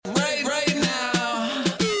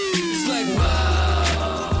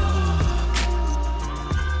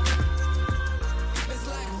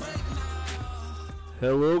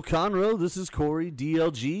Hello, Conroe. This is Corey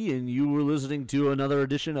DLG, and you were listening to another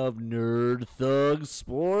edition of Nerd Thug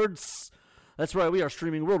Sports. That's right. We are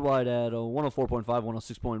streaming worldwide at 104.5,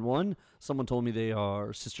 106.1. Someone told me they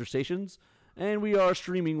are sister stations. And we are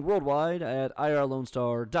streaming worldwide at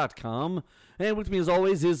irlonestar.com. And with me, as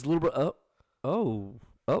always, is a little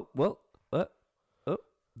bit...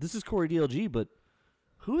 This is Corey DLG, but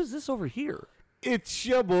who is this over here? It's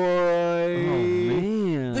your boy,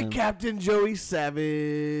 man, the Captain Joey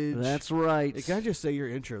Savage. That's right. Can I just say your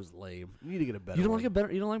intro's lame? You need to get a better. You don't one. like it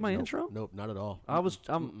better? You don't like my Nope. intro? Nope, not at all. I'm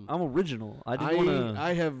original. I didn't want to.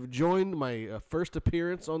 I have joined my first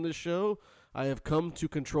appearance on this show. I have come to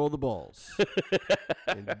control the balls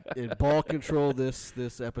and ball control this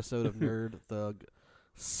episode of Nerd Thug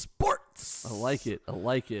Sports. I like it.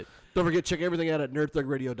 Don't forget, check everything out at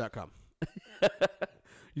nerdthugradio.com.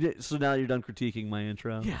 So now you're done critiquing my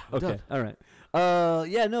intro. Yeah. Okay. Done. All right.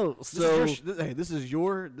 Yeah. No. So this is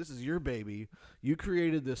your baby. You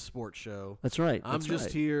created this sports show. that's right. I'm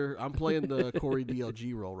just here. I'm playing the Corey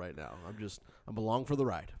DLG role right now. I'm along for the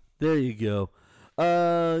ride. There you go.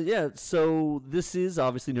 Yeah. So this is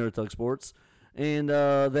obviously Nerd Thug Sports, and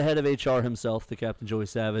the head of HR himself, the Captain Joey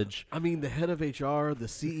Savage. I mean, the head of HR, the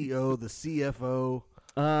CEO, the CFO.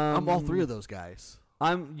 I'm all three of those guys.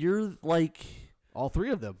 You're like. All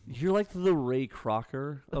three of them. You're like the Ray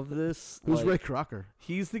Crocker of this. Who's Ray Crocker?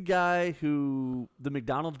 He's the guy who the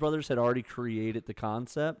McDonald's brothers had already created the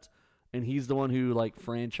concept, and he's the one who like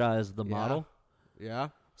franchised the model. Yeah.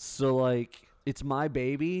 So like it's my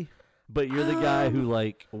baby, but you're the guy who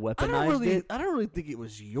like weaponized it. I don't really think it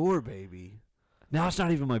was your baby. Now it's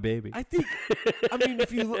not even my baby. I think. I mean,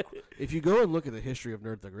 if you go and look at the history of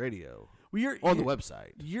Nerd Thug Radio on the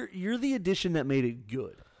website, you're the addition that made it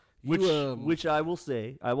good. Which I will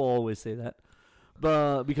say, I will always say that,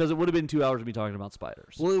 but because it would have been 2 hours of me talking about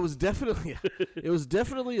spiders. Well, it was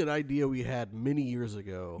definitely an idea we had many years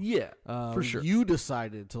ago. Yeah, for sure. You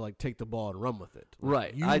decided to like take the ball and run with it,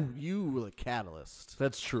 right? You were the catalyst.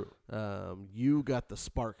 That's true. You got the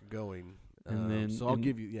spark going, so I'll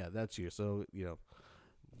give you. Yeah, that's you. So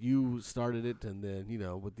you started it, and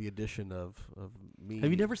then with the addition of me.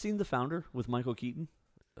 Have you never seen The Founder with Michael Keaton?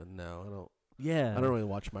 No, I don't. Yeah, I don't really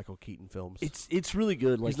watch Michael Keaton films. It's really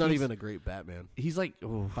good. Like he's not even a great Batman. He's like,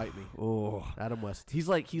 fight me. Adam West. He's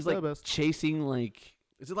like chasing like.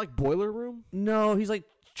 Is it like Boiler Room? No, he's like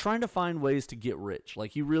trying to find ways to get rich.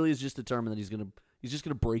 Like he really is just determined that he's just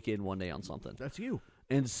gonna break in one day on something. That's you.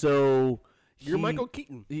 And so you're Michael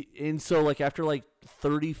Keaton. And so like after like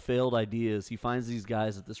 30 failed ideas, he finds these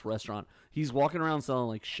guys at this restaurant. He's walking around selling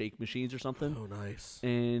like shake machines or something. Oh, nice.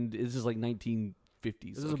 And this is like 1950s.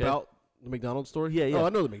 This is about the McDonald's story? Yeah. Oh, I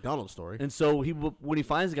know the McDonald's story. And so when he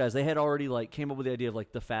finds the guys, they had already like came up with the idea of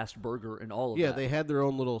like the fast burger and all of that. Yeah, they had their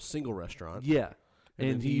own little single restaurant. Yeah.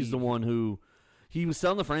 And he's the one who he was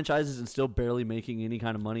selling the franchises and still barely making any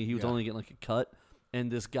kind of money. He was only getting like a cut.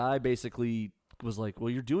 And this guy basically was like,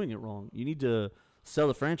 well, you're doing it wrong. You need to sell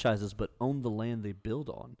the franchises but own the land they build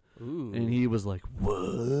on. Ooh. And he was like,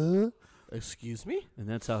 what? Excuse me? And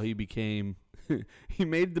that's how he became... he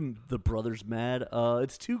made the brothers mad.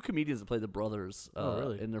 It's two comedians that play the brothers.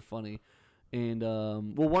 Really? And they're funny. And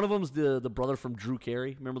one of them's the brother from Drew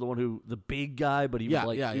Carey. Remember the one who the big guy, but he was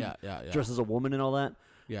like dressed as a woman and all that.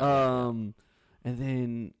 Yeah. And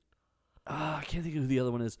then I can't think of who the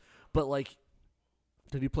other one is. But like,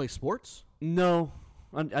 did he play sports? No,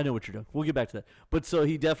 I know what you're doing. We'll get back to that. But so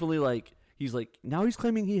he definitely like. He's like, now he's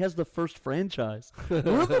claiming he has the first franchise.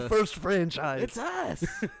 We're the first franchise. It's us.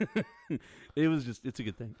 It's a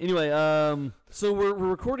good thing. Anyway, so we're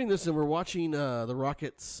recording this and we're watching the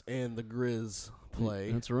Rockets and the Grizz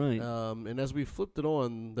play. That's right. And as we flipped it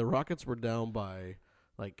on, the Rockets were down by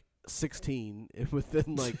like 16. And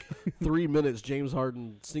within like 3 minutes, James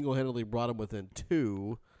Harden single-handedly brought them within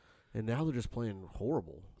 2. And now they're just playing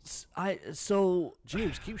horrible.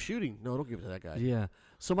 James, keep shooting. No, don't give it to that guy. Yeah.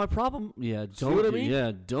 So my problem,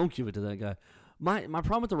 don't give it to that guy. My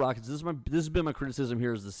problem with the Rockets, this has been my criticism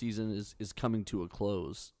here as the season is coming to a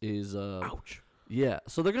close. Ouch. Yeah.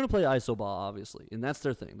 So they're gonna play iso ball, obviously, and that's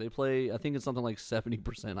their thing. They play, I think it's something like 70%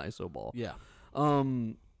 iso ball. Yeah.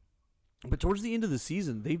 But towards the end of the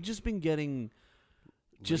season, they've just been getting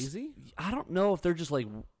lazy. I don't know if they're just like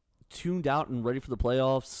tuned out and ready for the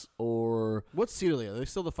playoffs or what seed are they? Are they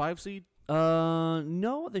still the 5 seed?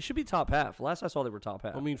 No, they should be top half. Last I saw, they were top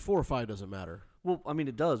half. I mean, 4 or 5 doesn't matter. Well, I mean,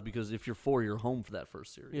 it does because if you're 4, you're home for that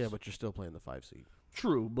first series. Yeah, but you're still playing the 5 seed.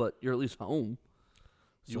 True, but you're at least home.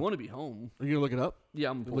 So you want to be home. Are you gonna look it up? Yeah,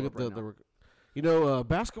 I'm gonna look at the.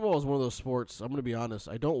 Basketball is one of those sports. I'm gonna be honest.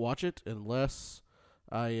 I don't watch it unless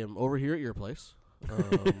I am over here at your place,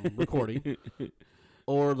 recording.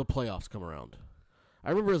 or the playoffs come around.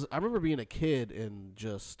 I remember being a kid and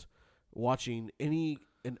just watching any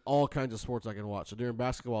and all kinds of sports I can watch. So during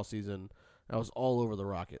basketball season, I was all over the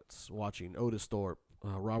Rockets, watching Otis Thorpe,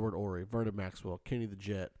 Robert Horry, Vernon Maxwell, Kenny the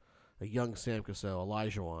Jet, a young Sam Cassell,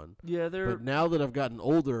 Elijah Wan. Yeah, But now that I've gotten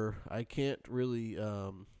older, I can't really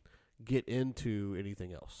get into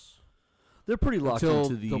anything else. they're pretty locked until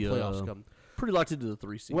into the playoffs come. pretty locked into the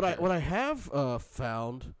 3 seed. What I have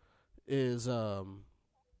found is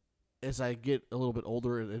as I get a little bit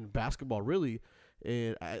older in basketball, really,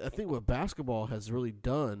 and I think what basketball has really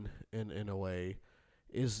done in a way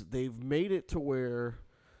is they've made it to where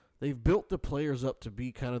they've built the players up to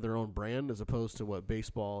be kind of their own brand as opposed to what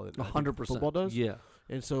baseball and I think 100% football does. Yeah.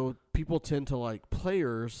 And so people tend to like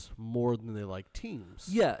players more than they like teams.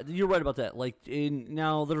 Yeah, you're right about that. Like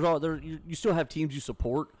now, you still have teams you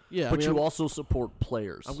support, Yeah, but you also support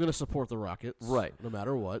players. I'm going to support the Rockets, Right. no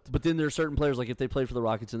matter what. But then there are certain players, like if they played for the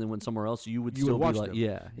Rockets and then went somewhere else, you would You still would watch be like, them.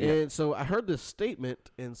 yeah. And so I heard this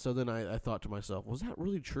statement, and so then I thought to myself, was that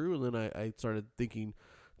really true? And then I started thinking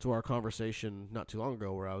to our conversation not too long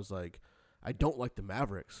ago where I was like, I don't like the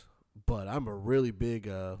Mavericks, but I'm a really big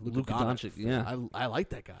Luka Doncic fan. yeah. I like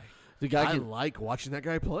that guy. The guy I can like watching that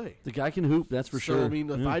guy play. the guy can hoop, that's for So, sure. I mean,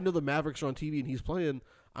 if Yeah. I know the Mavericks are on TV and he's playing,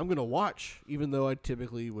 I'm going to watch, even though I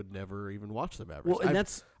typically would never even watch the Mavericks. Well,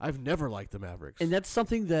 and I've never liked the Mavericks. that's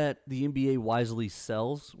something that the NBA wisely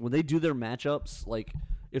sells when they do their matchups. Like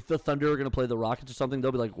if the Thunder are going to play the Rockets or something,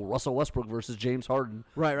 they'll be like Russell Westbrook versus James Harden.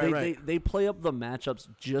 Right. They play up the matchups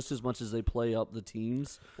just as much as they play up the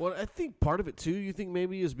teams. Well, I think part of it, too, you think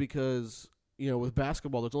maybe is because, with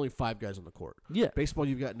basketball, there's only 5 guys on the court. Yeah. Baseball,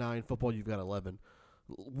 you've got 9. Football, you've got 11.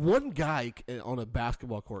 One guy on a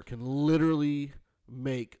basketball court can literally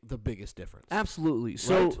make the biggest difference. Absolutely.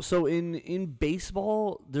 Right? So in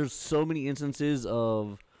baseball, there's so many instances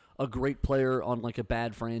of a great player on like a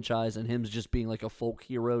bad franchise and him just being like a folk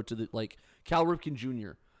hero to the like Cal Ripken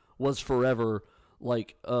Jr. was forever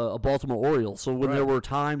like a Baltimore Oriole. So when there were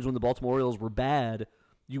times when the Baltimore Orioles were bad,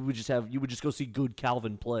 you would just go see good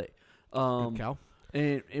Calvin play. Good Cal.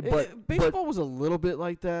 But baseball was a little bit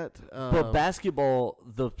like that. but basketball,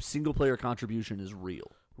 the single player contribution is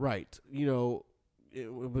real. Right.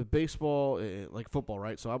 With baseball, like football,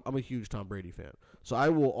 right? So I'm a huge Tom Brady fan. So I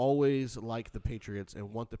will always like the Patriots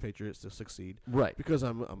and want the Patriots to succeed. Right. Because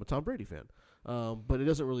I'm a Tom Brady fan. But it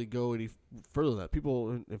doesn't really go any further than that.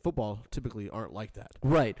 People in football typically aren't like that.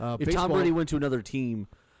 Right. If baseball, Tom Brady went to another team,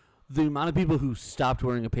 the amount of people who stopped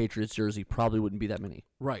wearing a Patriots jersey probably wouldn't be that many.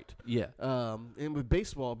 Right. Yeah. And with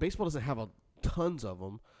baseball doesn't have tons of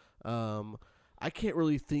them. I can't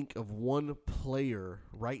really think of one player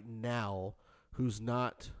right now who's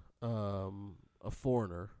not a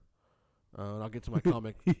foreigner. And I'll get to my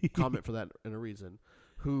comment for that in a reason.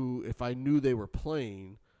 Who, if I knew they were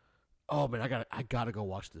playing, oh man, I gotta go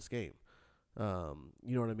watch this game. You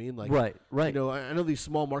know what I mean? Like, right. I know these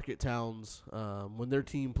small market towns, when their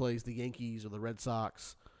team plays the Yankees or the Red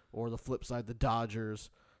Sox or the flip side, the Dodgers,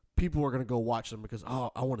 people are gonna go watch them because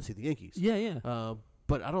I want to see the Yankees. Yeah.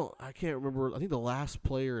 But I can't remember. I think the last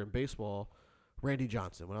player in baseball, Randy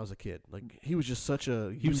Johnson, when I was a kid, like he was just such a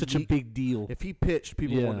big deal. If he pitched,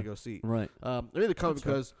 people wanted to go see. Right. I made the comment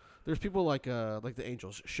because there's people like the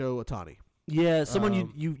Angels, Shohei Ohtani. Yeah,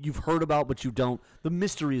 someone you've heard about but you don't. The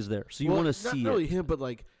mystery is there, so you want to see it. Not really him, but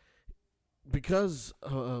like because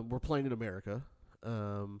we're playing in America,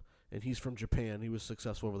 and he's from Japan. He was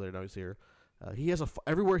successful over there. Now he's here. He has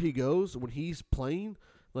everywhere he goes when he's playing.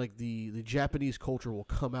 Like the Japanese culture will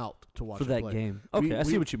come out to watch for him that play. game. Okay, I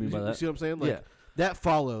see what you mean by that. You see what I'm saying? Like, Yeah. that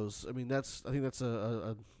follows. I mean, I think that's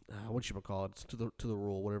a what you call it? It's to the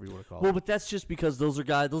rule, whatever you want to call Well, it. but that's just because those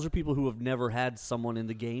are people who have never had someone in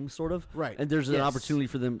the game, sort of. Right. And there's an Yes. opportunity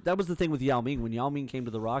for them. That was the thing with Yao Ming when Yao Ming came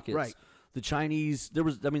to the Rockets. Right. The Chinese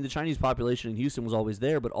population in Houston was always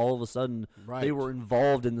there, but all of a sudden Right. they were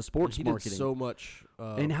involved in the sports He marketing. did so much.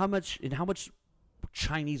 and how much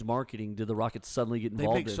Chinese marketing did the Rockets suddenly get They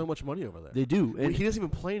involved make in? so much money over there. They do. Well, And he doesn't even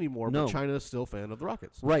play anymore, No. but China is still a fan of the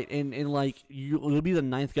Rockets. right, and like you'll be the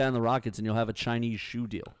 9th guy on the Rockets, and you'll have a Chinese shoe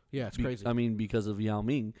deal. Yeah, it's crazy. I mean, because of Yao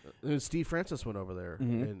Ming. And Steve Francis went over there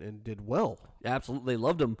Mm-hmm. and did well. Absolutely, they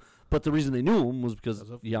loved him. But the reason they knew him was because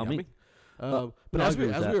of Yao Ming. But no, I as agree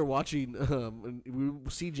we with that. were watching, and we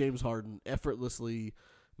see James Harden effortly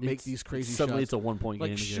make these crazy Suddenly, shots. it's a 1-point game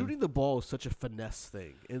Like again. shooting the ball is such a finesse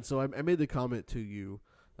thing, and so I made the comment to you.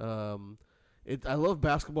 I love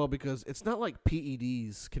basketball because it's not like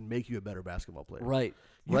PEDs can make you a better basketball player. Right.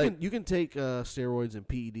 You can take steroids and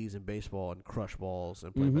PEDs in baseball and crush balls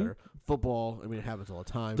and play Mm-hmm. better. Football, I mean, it happens all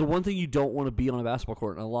the time. The one thing you don't want to be on a basketball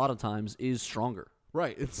court, and a lot of times, is stronger.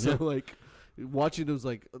 Right. It's so like watching it was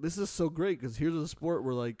like, this is so great because here's a sport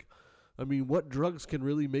where like, I mean, what drugs can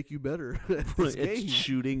really make you better at this game? It's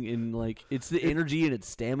shooting and like it's the energy and it's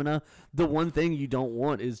stamina. The one thing you don't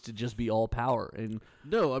want is to just be all power. And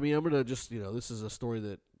No, I mean, I'm gonna just this is a story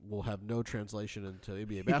that will have no translation into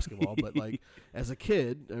NBA basketball. But like as a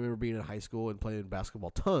kid, I remember being in high school and playing basketball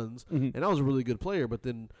tons, and I was a really good player. But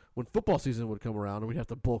then when football season would come around and we'd have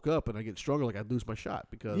to bulk up and I get stronger, like I'd lose my shot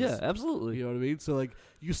because yeah, absolutely. you know what I mean. So like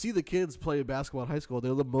you see the kids play basketball in high school,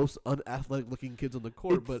 they're the most unathletic looking kids on the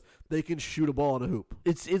court, but they can shoot a ball in a hoop.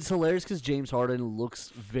 It's hilarious because James Harden looks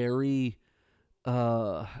very.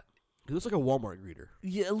 He looks like a Walmart greeter.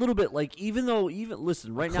 Yeah, a little bit. Like even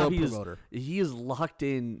listen, right now club promoter. he is locked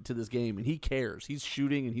in to this game and he cares. He's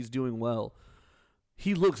shooting and he's doing well.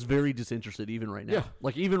 He looks very disinterested even right now. Yeah.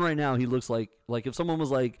 Like even right now he looks like if someone was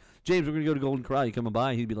like, James, we're gonna go to Golden Corral, you coming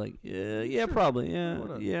by? He'd be like, yeah, probably,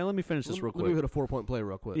 yeah. Let me finish this real quick. Let me hit a 4-point play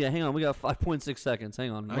real quick. Yeah, hang on. We got 5.6 seconds. Hang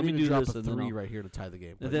on. I Let me need do to drop this a and then 3 I'll- right here to tie the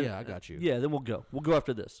game. and But then- yeah, I got you. Yeah, then we'll go. We'll go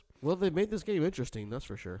after this. Well, they made this game interesting. That's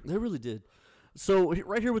for sure. They really did. So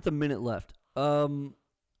right here with the minute left, what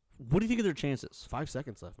do you think of their chances? 5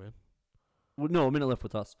 seconds left, man. Well, no, a minute left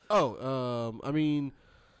with us. I mean,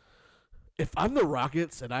 if I'm the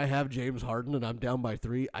Rockets and I have James Harden and I'm down by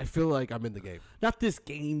 3, I feel like I'm in the game. Not this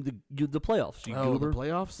game, the playoffs. You the goober.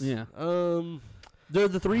 playoffs? Yeah. They're They're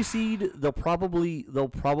the 3 seed. They'll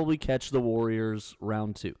probably catch the Warriors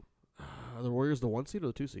round 2. Are the Warriors the 1 seed or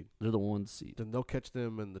the 2 seed? They're the 1 seed. Then they'll catch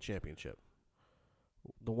them in the championship.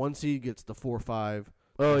 The 1 seed gets the 4-5.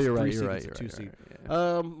 Oh, the you're 3 right. seed You're right. gets You're the right.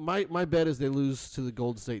 2 seed. Yeah. My bet is they lose to the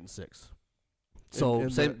Golden State in 6. So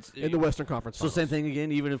in the Western Conference. So same thing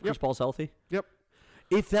again, even if Chris Paul's healthy. Yep.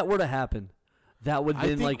 If that were to happen, that would I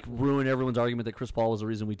then think- ruin everyone's argument that Chris Paul was the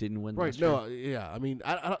reason we didn't win. Right. last year. No. Yeah. I mean,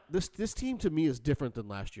 this team to me is different than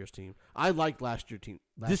last year's team. I liked last year's team.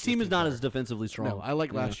 This team is not better. as defensively strong. No, I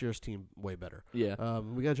like Yeah. last year's team way better. Yeah.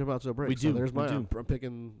 We got to jump out to a break. We So do, there's we my. do. I'm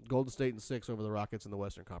picking Golden State in 6 over the Rockets in the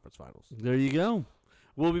Western Conference Finals. There you go.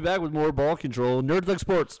 We'll be back with more ball control. Nerd Thug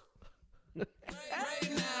Sports. Right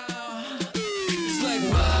now, it's like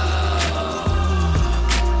wow.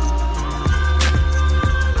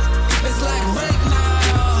 It's like right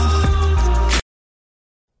now.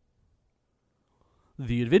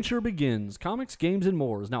 The adventure begins. Comics, Games, and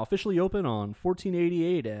More is now officially open on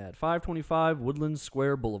 1488 at 525 Woodlands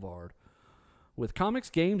Square Boulevard. With comics,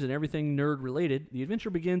 games, and everything nerd-related, The Adventure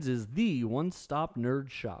Begins is the one-stop nerd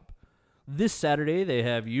shop. This Saturday, they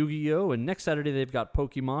have Yu-Gi-Oh! And next Saturday, they've got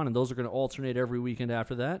Pokemon, and those are going to alternate every weekend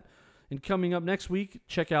after that. And coming up next week,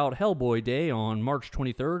 check out Hellboy Day on March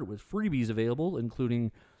 23rd with freebies available,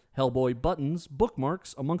 including Hellboy buttons,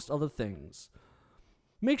 bookmarks, amongst other things.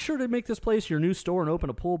 Make sure to make this place your new store and open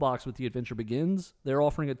a pull box with The Adventure Begins. They're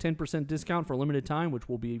offering a 10% discount for a limited time, which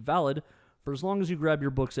will be valid for as long as you grab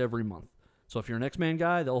your books every month. So if you're an X-Men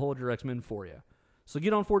guy, they'll hold your X-Men for you. So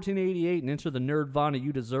get on 1488 and enter the Nerdvana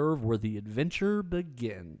you deserve, where the adventure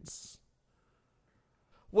begins.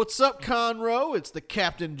 What's up, Conroe? It's the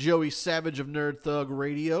Captain Joey Savage of Nerd Thug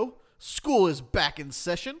Radio. School is back in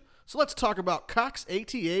session, so let's talk about Cox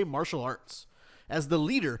ATA Martial Arts. As the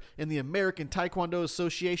leader in the American Taekwondo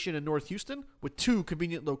Association in North Houston, with 2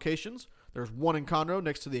 convenient locations, there's one in Conroe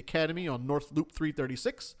next to the Academy on North Loop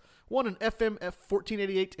 336, one in FMF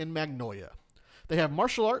 1488 in Magnolia. They have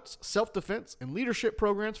martial arts, self-defense, and leadership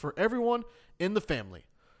programs for everyone in the family.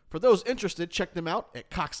 For those interested, check them out at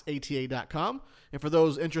coxata.com. And for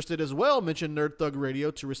those interested as well, mention Nerd Thug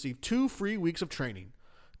Radio to receive 2 free weeks of training.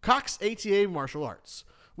 Cox ATA Martial Arts.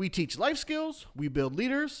 We teach life skills, we build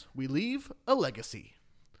leaders, we leave a legacy.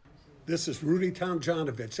 This is Rudy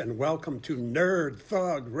Tomjanovich, and welcome to Nerd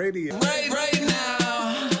Thug Radio. Right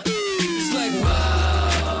now, it's like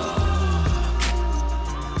wow.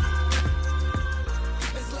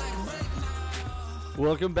 It's like right now.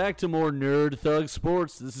 Welcome back to more Nerd Thug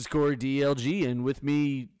Sports. This is Corey DLG, and with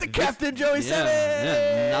me... The Captain Joey Savage!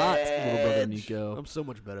 Yeah, not little brother Nico. I'm so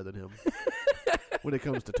much better than him when it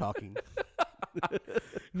comes to talking.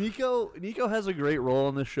 Nico has a great role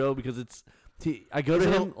on this show because I go to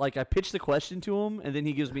him, like I pitch the question to him, and then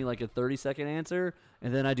he gives me like a 30-second answer,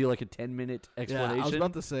 and then I do like a 10-minute explanation. Yeah, I was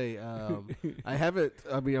about to say, I haven't,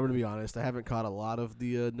 I mean, I'm going to be honest, I haven't caught a lot of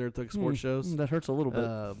the Nerd Thug sports shows. That hurts a little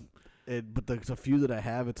bit. But there's a few that I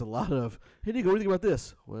have, it's a lot of, hey, Nico, what do you think about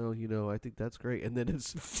this? Well, I think that's great. And then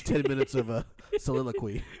it's 10 minutes of a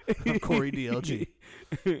soliloquy of Corey DLG.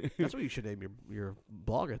 That's what you should name your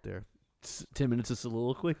blog right there. 10 minutes of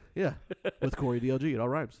soliloquy. Yeah, with Corey DLG. It all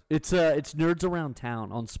rhymes. It's Nerds Around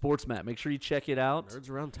Town on SportsMap. Make sure you check it out. Nerds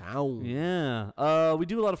around town. Yeah. We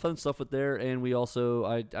do a lot of fun stuff with there, and we also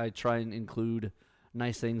I try and include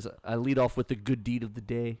nice things. I lead off with the good deed of the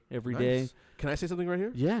day every day. Nice. Can I say something right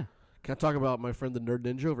here? Yeah. Can I talk about my friend the Nerd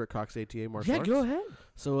Ninja over at Cox ATA Martial Arts? Yeah, go ahead.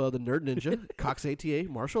 So the Nerd Ninja, Cox ATA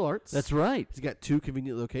Martial Arts. That's right. He's got 2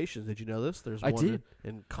 convenient locations. Did you know this? There's I one did.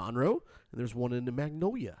 in Conroe and there's one in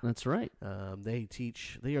Magnolia. That's right. They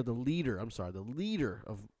are the leader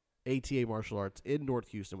of ATA Martial Arts in North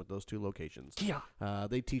Houston with those 2 locations. Yeah.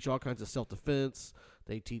 They teach all kinds of self-defense.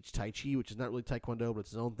 They teach Tai Chi, which is not really Taekwondo, but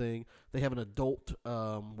it's its own thing. They have an adult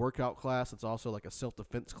workout class. It's also like a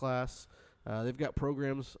self-defense class. They've got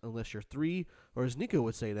programs unless you're 3, or as Nico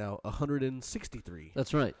would say now, 163.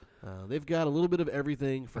 That's right. They've got a little bit of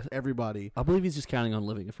everything for everybody. I believe he's just counting on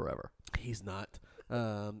living forever. He's not.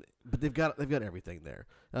 But they've got everything there.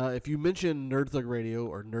 If you mention Nerd Thug Radio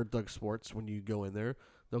or Nerd Thug Sports when you go in there,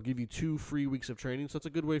 they'll give you 2 free weeks of training. So it's a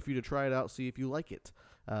good way for you to try it out, see if you like it.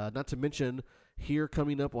 Not to mention, here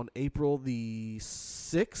coming up on April the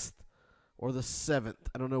 6th or the 7th.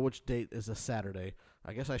 I don't know which date is a Saturday.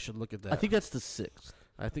 I guess I should look at that. I think that's the 6th.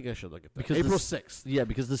 I think I should look at that. Because April the 6th. Yeah,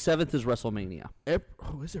 because the 7th is WrestleMania.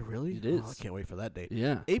 Oh, is it really? It is. Oh, I can't wait for that date.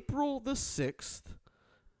 Yeah. April the 6th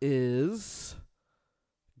is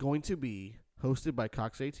going to be hosted by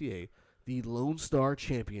Cox ATA, the Lone Star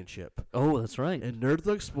Championship. Oh, that's right. And Nerd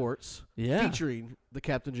Thug Sports, Yeah. featuring the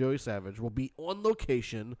Captain Joey Savage, will be on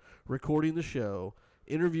location recording the show,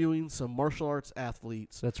 interviewing some martial arts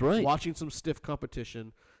athletes. That's right. Watching some stiff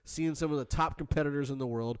competition, seeing some of the top competitors in the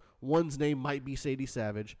world. One's name might be Sadie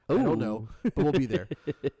Savage. I don't know, but we'll be there.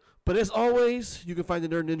 But as always, you can find the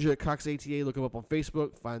Nerd Ninja at Cox ATA. Look them up on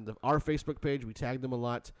Facebook. Find our Facebook page. We tag them a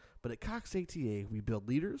lot. But at Cox ATA, we build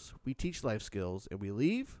leaders, we teach life skills, and we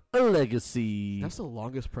leave A legacy. That's the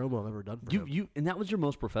longest promo I've ever done for him. And that was your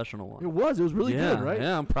most professional one. It was really yeah, good, right?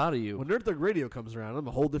 Yeah, I'm proud of you. When Nerd Thug Radio comes around, I'm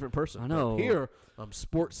a whole different person. I know. But here, I'm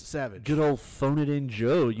Sports Savage. Good old phone it in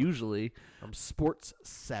Joe, usually. I'm Sports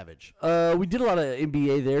Savage. We did a lot of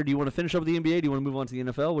NBA there. Do you want to finish up with the NBA? Do you want to move on to the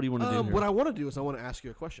NFL? What do you want to do here? What I want to do is I want to ask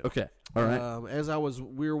you a question. Okay. All right.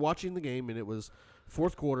 We were watching the game, and it was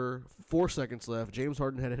fourth quarter, 4 seconds left. James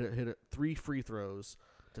Harden had hit 3 free throws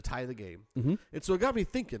to tie the game. Mm-hmm. And so it got me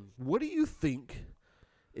thinking, what do you think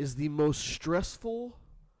is the most stressful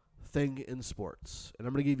thing in sports? And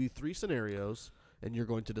I'm going to give you 3 scenarios, and you're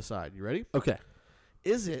going to decide. You ready? Okay.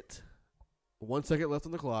 Is it 1 second left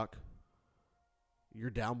on the clock, you're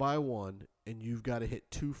down by 1, and you've got to hit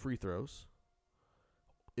 2 free throws?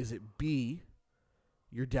 Is it B,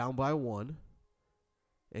 you're down by 1,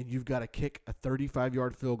 and you've got to kick a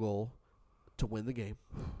 35-yard field goal to win the game?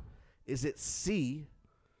 Is it C,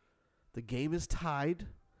 the game is tied,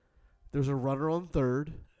 there's a runner on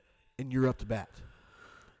third, and you're up to bat?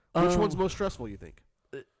 Which one's most stressful, you think?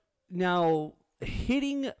 Now,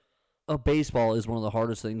 hitting a baseball is one of the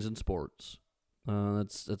hardest things in sports.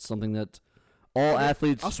 That's something that all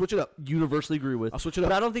athletes I'll switch it up. universally agree with. I'll switch it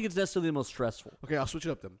But up. I don't think it's necessarily the most stressful. Okay, I'll switch it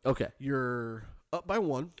up then. Okay. You're up by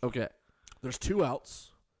 1. Okay. There's 2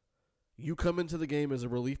 outs. You come into the game as a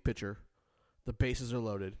relief pitcher. The bases are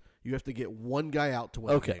loaded. You have to get 1 guy out to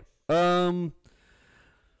win the Okay. game.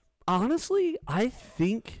 Honestly, I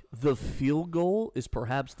think the field goal is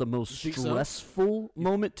perhaps the most You think so? stressful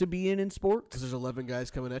moment to be in sports. Because there's 11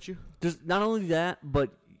 guys coming at you? There's not only that,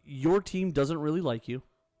 but your team doesn't really like you.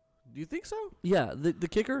 Do you think so? Yeah, the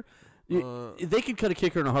kicker, they could cut a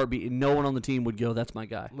kicker in a heartbeat, and no one on the team would go, "That's my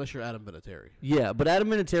guy." Unless you're Adam Vinatieri. Yeah, but Adam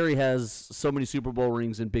Vinatieri has so many Super Bowl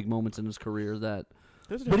rings and big moments in his career that.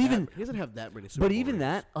 He doesn't have that many Super But Bowl even rings.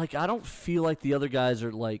 that, like, I don't feel like the other guys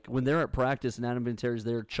are like when they're at practice and Adam Vinatieri's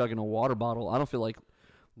there chugging a water bottle. I don't feel like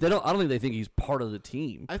they don't. I don't think they think he's part of the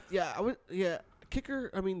team. Kicker,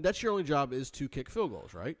 I mean, that's your only job is to kick field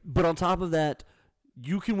goals, right? But on top of that,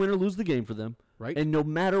 you can win or lose the game for them, Right. And no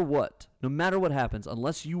matter what happens,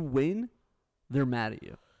 unless you win, they're mad at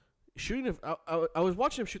you. Shooting, I was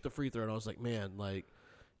watching him shoot the free throw, and I was like, man, like,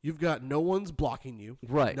 you've got no one's blocking you.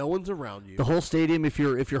 Right. No one's around you. The whole stadium, if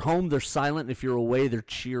you're home, they're silent. If you're away, they're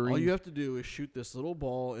cheering. All you have to do is shoot this little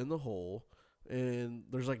ball in the hole, and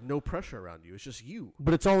there's, like, no pressure around you. It's just you.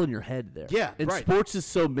 But it's all in your head there. Yeah, and right. sports is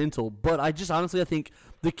so mental. But I just honestly, I think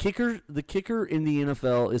the kicker in the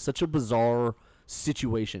NFL is such a bizarre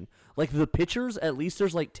situation. Like the pitchers, at least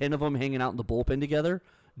there's like 10 of them hanging out in the bullpen together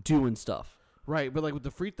doing stuff. Right, but like with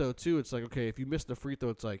the free throw too, it's like, okay, if you miss the free throw,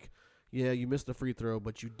 it's like, yeah, you missed the free throw,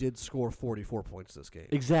 but you did score 44 points this game.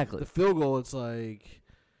 Exactly. The field goal, it's like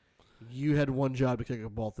you had one job to kick a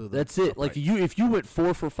ball through. That's it. Like if you went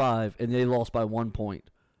 4 for 5 and they lost by 1 point,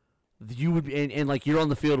 you would be, and like you're on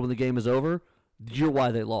the field when the game is over. You're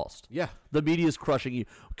why they lost. Yeah, the media is crushing you.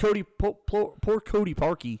 Poor Cody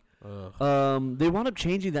Parkey. They wound up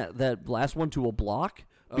changing that last one to a block,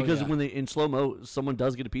 because yeah. when they in slow mo, someone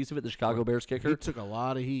does get a piece of it. The Chicago Bears He kicker took a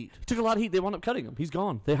lot of heat. took a lot of heat. They wound up cutting him. He's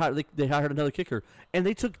gone. They hired another kicker, and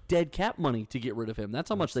they took dead cap money to get rid of him. That's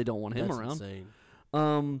how much they don't want him That's around.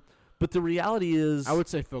 insane. But the reality is, I would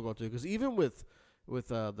say field goal too, because even with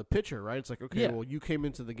the pitcher, right? It's like, okay, Yeah. well, you came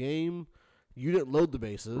into the game, you didn't load the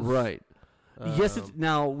bases, right. Yes, it's Um,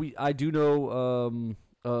 now I do know.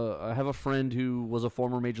 I have a friend who was a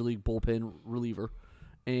former major league bullpen reliever,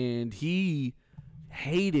 and he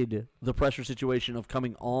hated the pressure situation of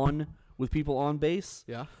coming on with people on base.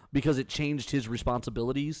 Yeah. Because it changed his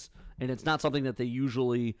responsibilities, and it's not something that they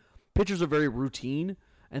usually. Pitchers are very routine,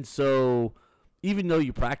 and so even though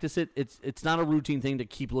you practice it, it's not a routine thing to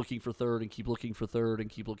keep looking for third and keep looking for third and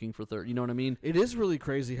keep looking for third. You know what I mean? It is really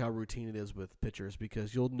crazy how routine it is with pitchers,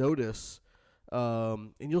 because you'll notice,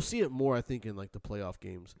 and you'll see it more, I think, in like the playoff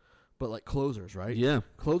games, but like closers, right? Yeah.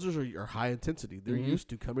 Closers are high intensity. They're Mhm. used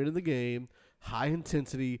to coming into the game, high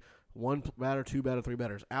intensity, one batter, two batter, three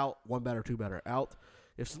batters out, one batter, two batter out.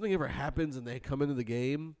 If something ever happens and they come into the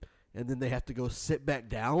game and then they have to go sit back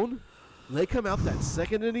down, when they come out that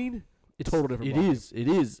second inning, total different ballgame. It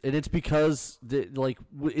is, and it's because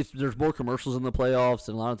there's more commercials in the playoffs,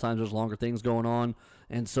 and a lot of times there's longer things going on,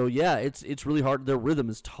 and so yeah, it's really hard. Their rhythm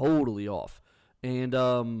is totally off, and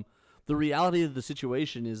the reality of the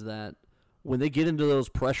situation is that when they get into those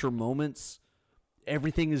pressure moments,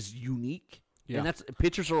 everything is unique, Yeah. and that's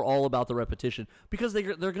pitchers are all about the repetition because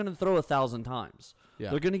they're going to throw 1,000 times.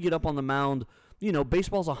 Yeah. They're going to get up on the mound. You know,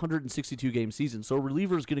 baseball's a 162 game season, so a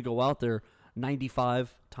reliever is going to go out there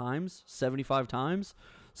 95 times, 75 times.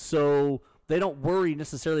 So they don't worry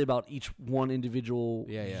necessarily about each one individual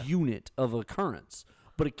Yeah. unit of occurrence.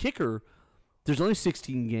 But a kicker, there's only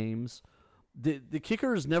 16 games. The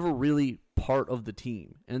kicker is never really part of the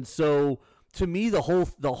team. And so to me the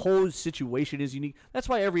whole situation is unique. That's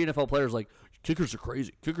why every NFL player is like, kickers are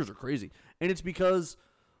crazy. Kickers are crazy. And it's because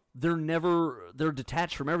they're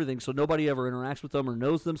detached from everything, so nobody ever interacts with them or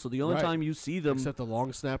knows them. So the only Right. time you see them, Except the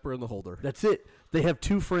long snapper and the holder. that's it. They have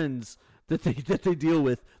two friends that they deal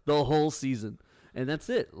with the whole season, and that's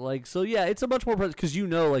it. Like, so yeah, it's a much more because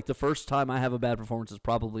like the first time I have a bad performance is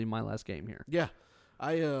probably my last game here. Yeah,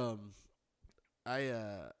 I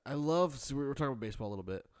love. So we were talking about baseball a little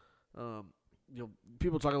bit.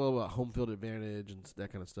 People talk a little about home field advantage and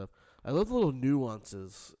that kind of stuff. I love the little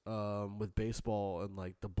nuances with baseball and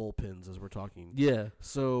like the bullpens as we're talking. Yeah,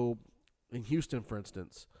 So in Houston, for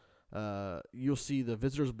instance, you'll see the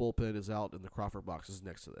visitors' bullpen is out and the Crawford box is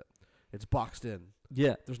next to it. It's boxed in.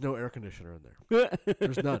 yeah. There's no air conditioner in there.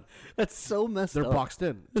 There's none. That's so messed They're up. boxed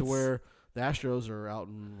in to where the Astros are out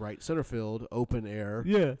in right center field, open air.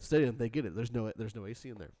 Yeah. Stadium. They get it. There's no AC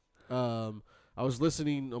in there. I was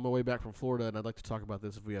listening on my way back from Florida, and I'd like to talk about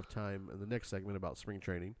this if we have time in the next segment about spring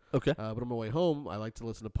training. Okay. But on my way home, I like to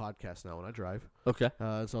listen to podcasts now when I drive. Okay. So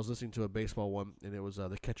I was listening to a baseball one, and it was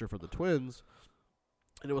the catcher for the Twins.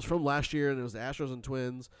 And it was from last year, and it was the Astros and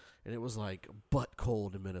Twins, and it was like butt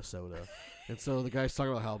cold in Minnesota. And so the guy's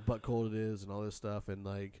talking about how butt cold it is and all this stuff, and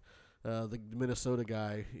like the Minnesota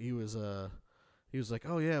guy, he was like,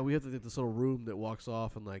 oh yeah, we have to get this little room that walks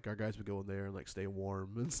off, and like our guys would go in there and like stay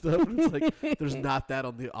warm and stuff. And it's like there's not that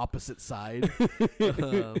on the opposite side.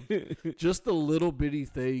 Just the little bitty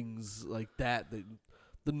things like that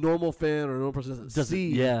the normal fan or normal person doesn't see.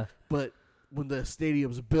 Yeah. But when the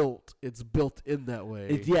stadium's built, it's built in that way.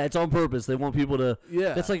 It's on purpose. They want people to.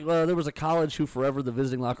 Yeah. That's like there was a college who forever the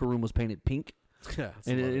visiting locker room was painted pink, Yeah,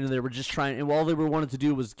 and they were just trying. And all they were wanted to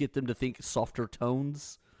do was get them to think softer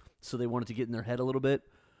tones, so they wanted to get in their head a little bit.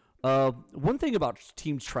 One thing about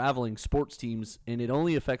teams traveling, sports teams, and it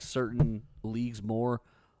only affects certain leagues more.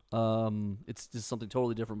 It's just something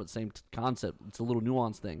totally different, but same concept. It's a little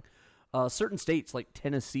nuanced thing. Certain states like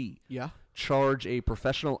Tennessee yeah. charge a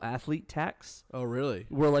professional athlete tax. Oh, really?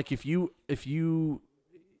 Where like if you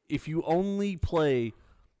only play,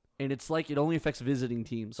 and it's like it only affects visiting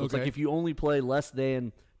teams. So it's like Okay. if you only play less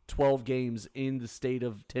than 12 games in the state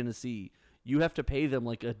of Tennessee, you have to pay them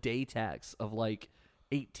like a day tax of like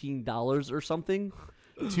 $18 or something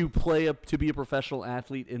to be a professional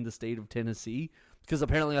athlete in the state of Tennessee. Because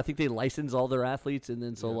apparently I think they license all their athletes, and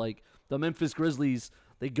then so like the Memphis Grizzlies,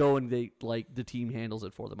 they go and they like the team handles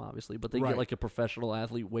it for them, obviously, but they Right. get like a professional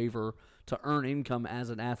athlete waiver to earn income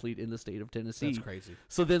as an athlete in the state of Tennessee. That's crazy.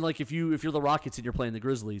 So then, like if you're the Rockets and you're playing the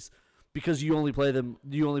Grizzlies, because you only play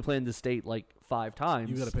in the state like 5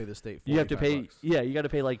 times. You got to pay the state. You have to pay. $45. Yeah, you got to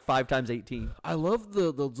pay like 5 times 18. I love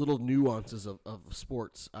those little nuances of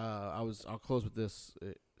sports. I'll close with this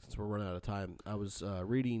since we're running out of time. I was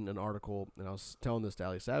reading an article, and I was telling this to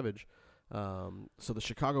Ali Savage. So the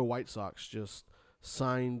Chicago White Sox just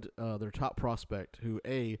signed their top prospect, who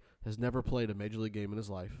has never played a major league game in his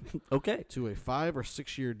life, Okay. to a 5 or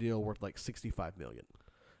 6 year deal worth like $65 million.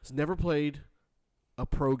 He's never played a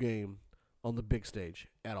pro game on the big stage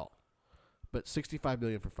at all, but $65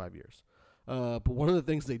 million for 5 years. But one of the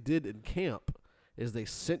things they did in camp is they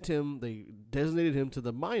designated him to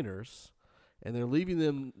the minors, and they're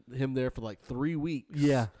leaving him there for like 3 weeks.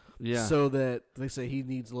 Yeah. So that they say he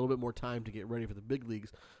needs a little bit more time to get ready for the big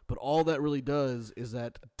leagues. But all that really does is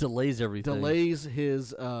that Delays everything. delays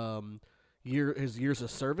his years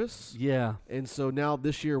of service. Yeah. And so now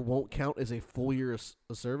this year won't count as a full year of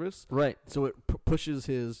service. Right. So it pushes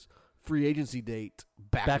his free agency date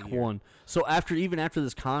back Back a year. one. So after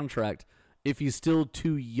this contract, if he's still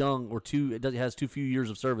too young or has too few years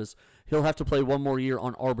of service, he'll have to play one more year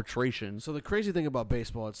on arbitration. So the crazy thing about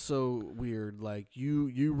baseball, it's so weird. Like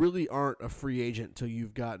you really aren't a free agent until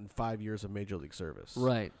you've gotten 5 years of major league service.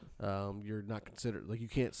 Right. You're not considered you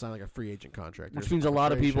can't sign like a free agent contract. Which There's means a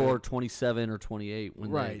lot of people arbitration. are 27 or 28 when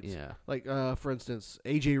Right. yeah. Like for instance,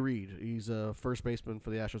 AJ Reed, he's a first baseman for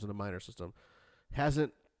the Astros in the minor system,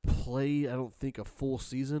 hasn't played I don't think a full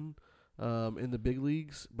season in the big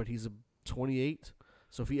leagues, but he's 28.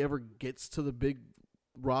 So if he ever gets to the big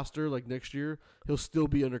roster like next year, he'll still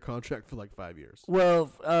be under contract for like 5 years.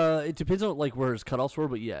 Well, it depends on like where his cutoffs were,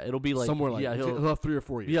 but yeah, it'll be like Somewhere like yeah, he'll have 3 or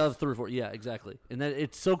 4 years. Yeah, 3 or 4. Yeah, exactly. And that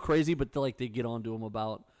it's so crazy, but they get on to him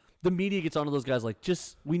about the media gets onto those guys like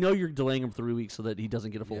just we know you're delaying him 3 weeks so that he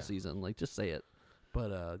doesn't get a full Yeah. season. Like just say it.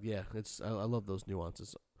 But yeah, I love those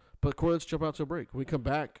nuances. But Corey, let's jump out to a break. When we come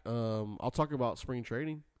back, I'll talk about spring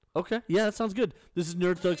trading. Okay. Yeah, that sounds good. This is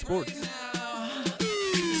Nerd Thug Sports. It's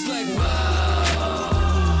like wow.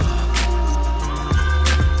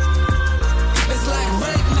 It's like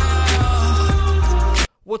right now.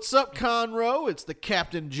 What's up, Conroe? It's the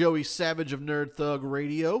Captain Joey Savage of Nerd Thug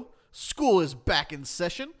Radio. School is back in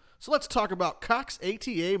session, so let's talk about Cox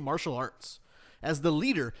ATA Martial Arts. As the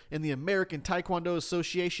leader in the American Taekwondo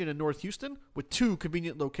Association in North Houston, with 2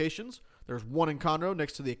 convenient locations, there's one in Conroe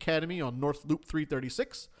next to the Academy on North Loop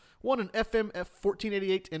 336, one in FMF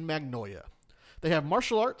 1488 in Magnolia. They have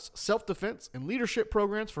martial arts, self-defense, and leadership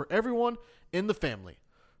programs for everyone in the family.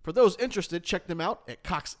 For those interested, check them out at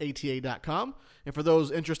coxata.com. And for those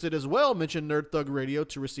interested as well, mention Nerd Thug Radio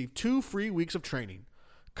to receive 2 free weeks of training.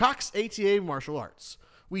 Cox ATA Martial Arts.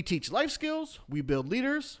 We teach life skills, we build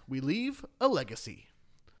leaders, we leave a legacy.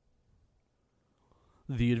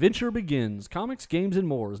 The adventure begins. Comics, Games, and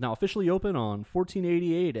More is now officially open on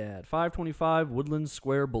 1488 at 525 Woodlands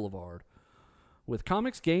Square Boulevard. With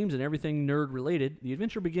comics, games, and everything nerd-related, The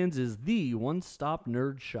Adventure Begins is the one-stop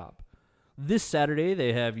nerd shop. This Saturday,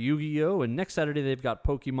 they have Yu-Gi-Oh!, and next Saturday, they've got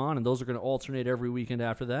Pokemon, and those are going to alternate every weekend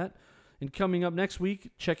after that. And coming up next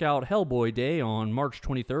week, check out Hellboy Day on March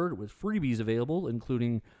 23rd with freebies available,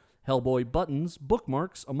 including Hellboy buttons,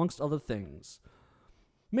 bookmarks, amongst other things.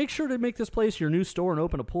 Make sure to make this place your new store and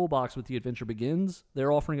open a pull box with The Adventure Begins.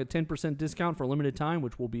 They're offering a 10% discount for a limited time,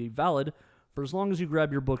 which will be valid for as long as you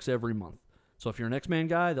grab your books every month. So if you're an X-Men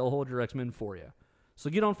guy, they'll hold your X-Men for you.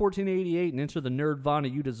 So get on 1488 and enter the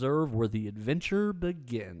Nerdvana you deserve, where the adventure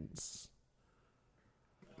begins.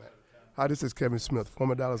 Hi, this is Kevin Smith,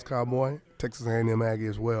 former Dallas Cowboy, Texas A&M Aggie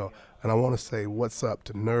as well, and I want to say what's up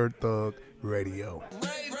to Nerd Thug Radio.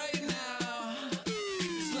 Right now.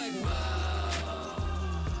 It's like wow.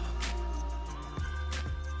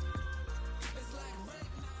 It's like right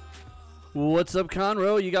now. What's up,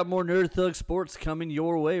 Conroe? You got more Nerd Thug Sports coming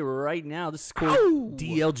your way right now. This is Corey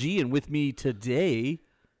DLG, and with me today,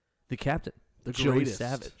 the captain, The Joey greatest.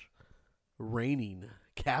 Savage. Reigning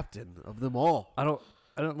captain of them all. I don't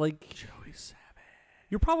like Joey Savage.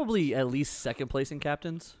 You're probably at least second place in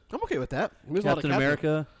captains. I'm okay with that. There's a lot of Captain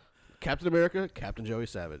America, Captain America, Captain Joey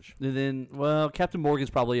Savage. and then Captain Morgan's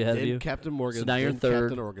probably ahead of Then you. Captain Morgan. So now you're then third.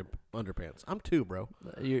 Captain Oregon Underpants. I'm 2, bro.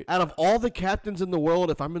 You're- Out of all the captains in the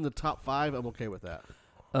world, if I'm in the top 5, I'm okay with that.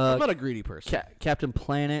 I'm not a greedy person. Captain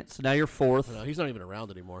Planet. So now you're fourth. No, he's not even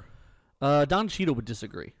around anymore. Don Cheadle would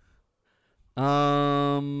disagree.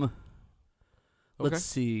 Let's Okay.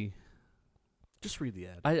 see. Just read the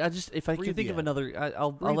ad. I just if I Read can think the of ad. another,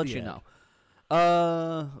 I'll Read let the you ad.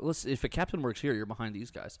 know. Let's if a captain works here, you're behind these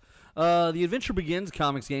guys. The Adventure Begins,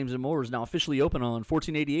 Comics, Games, and More is now officially open on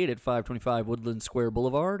 1488 at 525 Woodland Square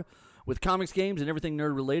Boulevard. With comics, games, and everything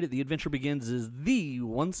nerd related, The Adventure Begins is the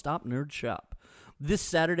one-stop nerd shop. This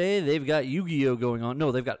Saturday, they've got Yu-Gi-Oh going on.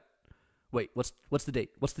 No, they've got. Wait, what's the date?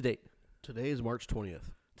 What's the date? Today is March 20th.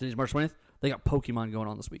 Today's March 20th. They got Pokemon going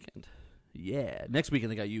on this weekend. Yeah, next weekend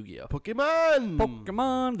they got Yu-Gi-Oh. Pokemon!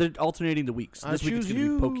 Pokemon. They're alternating the weeks. I This week it's choose going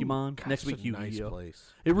to be you. Pokemon. God, Next it's week a nice Yu-Gi-Oh.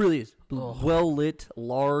 place. It really is. Well lit,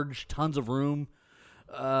 large, tons of room.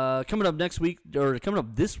 Coming up next week, or coming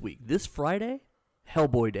up this week, this Friday,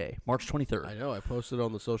 Hellboy Day, March 23rd. I know. I posted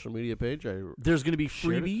on the social media page. There's going to be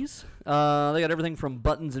Shared it. freebies. They got everything from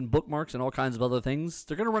buttons and bookmarks and all kinds of other things.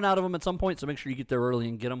 They're going to run out of them at some point, so make sure you get there early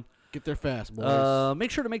and get them. Get there fast, boys.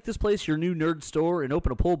 Make sure to make this place your new nerd store and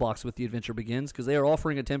open a pull box with The Adventure Begins, because they are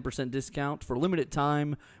offering a 10% discount for limited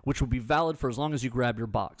time, which will be valid for as long as you grab your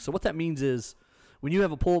box. So what that means is, when you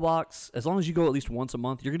have a pull box, as long as you go at least once a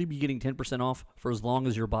month, you're going to be getting 10% off for as long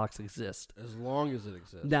as your box exists. As long as it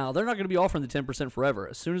exists. Now, they're not going to be offering the 10% forever.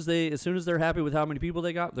 As soon as they're happy with how many people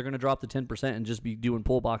they got, they're going to drop the 10% and just be doing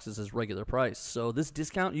pull boxes as regular price. So this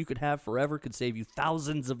discount you could have forever could save you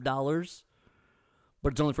thousands of dollars,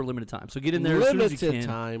 but it's only for a limited time. So get in there as soon as you can. Limited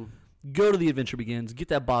time. Go to The Adventure Begins. Get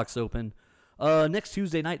that box open. Next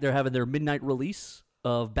Tuesday night, they're having their midnight release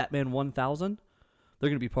of Batman 1000. They're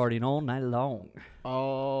going to be partying all night long.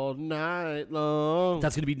 All night long.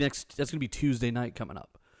 That's going to be Tuesday night coming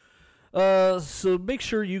up. So make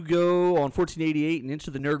sure you go on 1488 and enter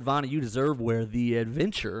the Nerdvana you deserve, where the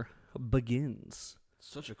adventure begins.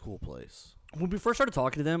 Such a cool place. When we first started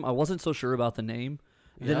talking to them, I wasn't so sure about the name.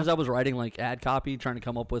 Then Yeah. as I was writing like ad copy, trying to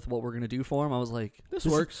come up with what we're going to do for them, I was like, This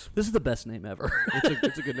is- works. This is the best name ever.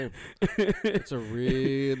 It's a good name. It's a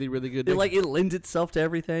really, really good name. It lends itself to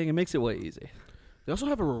everything. It makes it way easy. They also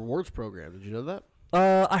have a rewards program. Did you know that?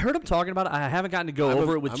 I heard him talking about it. I haven't gotten to go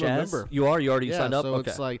over it with I'm a Chaz. member. You are? You already Yeah, signed up? so Okay.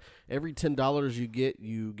 it's like every $10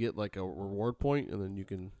 you get like a reward point, and then you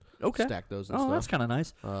can Okay. stack those and Oh, stuff. that's kind of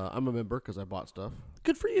nice. I'm a member because I bought stuff.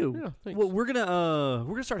 Good for you. Yeah, thanks. Well, we're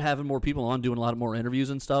gonna start having more people on, doing a lot more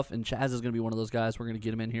interviews and stuff. And Chaz is gonna be one of those guys. We're gonna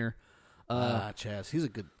get him in here. Chaz, he's a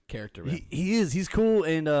good character, man. He is. He's cool,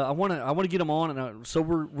 and I wanna get him on. And so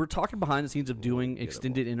we're talking behind the scenes of doing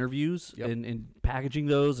extended interviews Yep. and packaging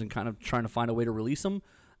those and kind of trying to find a way to release them.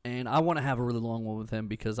 And I want to have a really long one with him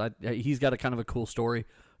because he's got a kind of a cool story.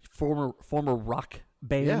 Former rock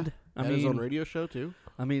band. Yeah, I had mean, his own radio show too.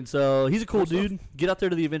 I mean, so he's a cool Cool dude. Get out there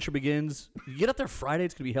to The Adventure Begins. You get out there Friday,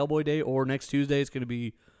 it's going to be Hellboy Day, or next Tuesday, it's going to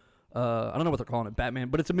be, I don't know what they're calling it, Batman,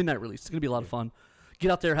 but it's a midnight release. It's going to be a lot of fun.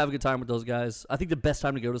 Get out there, have a good time with those guys. I think the best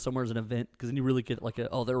time to go to somewhere is an event, because then you really get like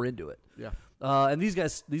they're into it. Yeah. And these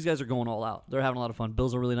guys are going all out. They're having a lot of fun.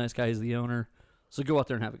 Bill's a really nice guy. He's the owner. So go out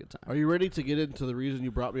there and have a good time. Are you ready to get into the reason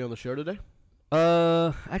you brought me on the show today?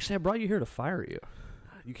 Actually, I brought you here to fire you.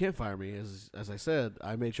 You can't fire me. As I said,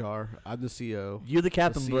 I'm HR. I'm the CEO. You're the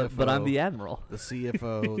captain, but I'm CFO. the admiral. The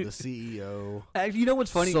CFO, the CEO, Actually, you know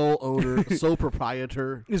what's funny? sole owner, sole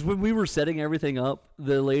proprietor. Is when we were setting everything up,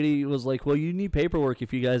 the lady was like, "Well, you need paperwork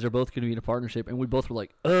if you guys are both going to be in a partnership," and we both were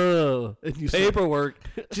like, "Oh, And you said- paperwork!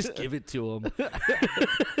 Just give it to him."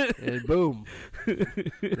 And boom.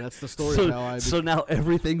 That's the story of how I So now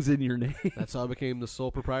everything's in your name. that's how I became the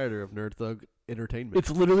sole proprietor of Nerd Thug Entertainment. It's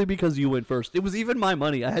literally because you went first. It was even my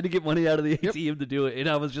money. I had to get money out of the ATM to do it, and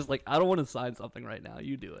I was just like, "I don't want to sign something right now.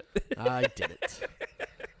 You do it." I did it.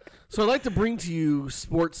 So I'd like to bring to you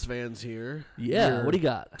sports fans here. Yeah, your what do you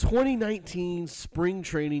got? 2019 spring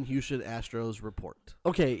training Houston Astros report.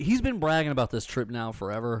 Okay, he's been bragging about this trip now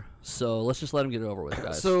forever, so let's just let him get it over with,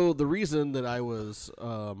 guys. So the reason that I was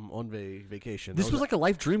on vacation, this was like a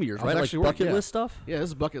life dream of yours, I was right? Like actually working- bucket yeah. list stuff. Yeah, this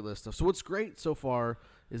is bucket list stuff. So what's great so far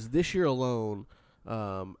is this year alone,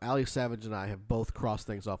 Ali Savage and I have both crossed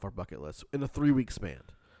things off our bucket list in a 3-week span.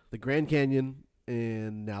 The Grand Canyon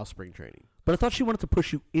and now spring training. But I thought she wanted to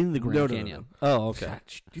push you in the Grand No, Canyon. Oh, okay. God,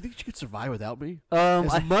 do you think she could survive without me? I-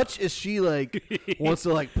 As much as she like wants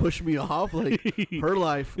to like push me off, like her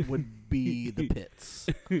life would be the pits.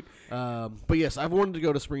 But yes, I've wanted to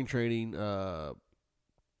go to spring training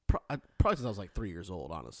probably since I was like 3 years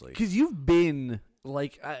old, honestly. Because you've been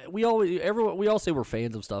like we all say we're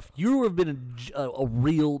fans of stuff. You have been a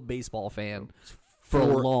real baseball fan for a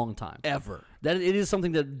long time. Ever. That it is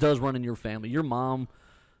something that does run in your family. Your mom,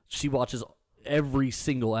 she watches every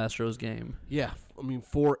single Astros game. Yeah, I mean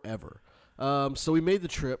forever. So we made the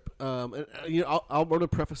trip. And I'm going to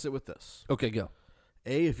preface it with this. Okay, go.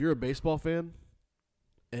 If you're a baseball fan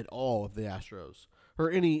at all of the Astros or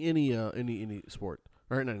any sport,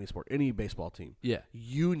 or not any sport, any baseball team, Yeah,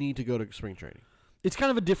 you need to go to spring training. it's kind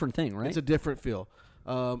of a different thing, right? It's a different feel.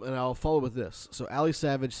 And I'll follow with this. So Ali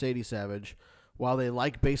Savage, Sadie Savage, while they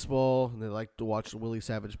like baseball and they like to watch Willie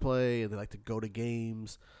Savage play and they like to go to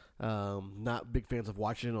games, not big fans of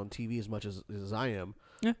watching it on TV as much as I am.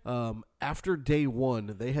 Yeah. After day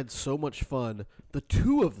one, they had so much fun. The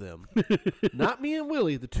two of them, not me and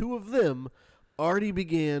Willie, the two of them already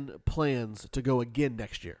began plans to go again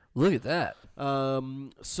next year. Look at that.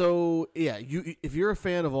 So yeah, if you're a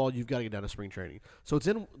fan of all, you've got to get down to spring training. So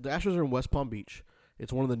the Astros are in West Palm Beach.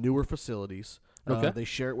 It's one of the newer facilities. Okay. They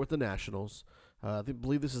share it with the Nationals. I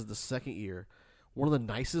believe this is the second year. One of the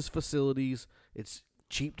nicest facilities. It's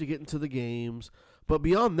cheap to get into the games. But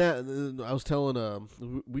beyond that, I was telling,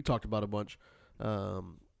 we talked about a bunch.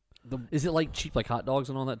 Is it like cheap, like hot dogs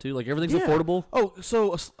and all that too? Like everything's Yeah. affordable. Oh,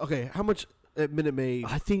 so okay, how much at Minute Maid?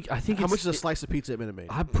 I think How it's, much is a slice of pizza at Minute Maid?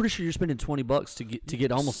 I'm pretty sure you're spending $20 to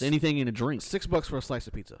get almost anything in a drink. $6 for a slice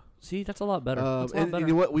of pizza. See, that's a lot better. That's a lot And better.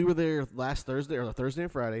 you know what? We were there last Thursday, or Thursday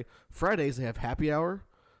and Friday. Fridays they have happy hour,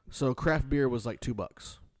 so craft beer was like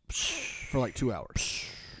 $2 for like 2 hours.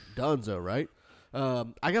 Dunzo, right?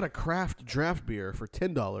 I got a craft draft beer for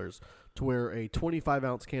 $10, to where a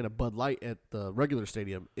 25-ounce can of Bud Light at the regular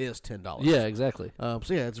stadium is $10. Yeah, exactly. So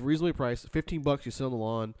yeah, it's reasonably priced. $15. You sit on the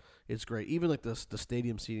lawn. It's great. Even like the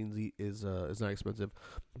stadium seating is not expensive.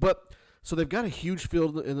 But so they've got a huge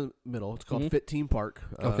field in the middle. It's called Fit Team Park.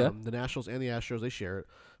 Okay. The Nationals and the Astros, they share it.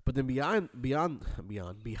 But then behind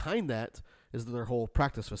that is their whole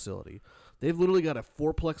practice facility. They've literally got a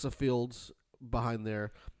fourplex of fields behind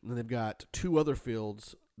there, and then they've got 2 other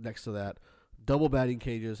fields next to that, double batting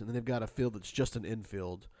cages, and then they've got a field that's just an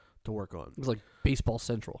infield to work on. It was like baseball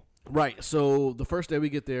central. Right. So the first day we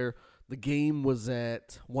get there, the game was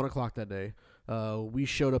at 1 o'clock that day. We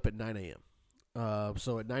showed up at 9 a.m.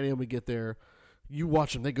 So at 9 a.m. we get there. You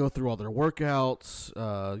watch them. They go through all their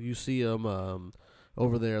workouts. You see them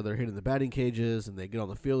over there. They're hitting the batting cages, and they get on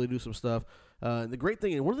the field. They do some stuff. And the great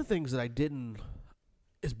thing, and one of the things that I didn't,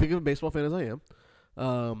 as big of a baseball fan as I am,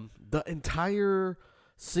 the entire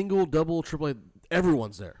single, double, triple,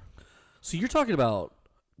 everyone's there. So you're talking about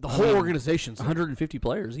The whole organization's there. 150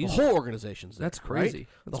 players. The easily. whole organization's there. That's crazy. Right?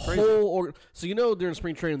 That's the crazy. whole so during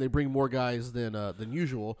spring training they bring more guys than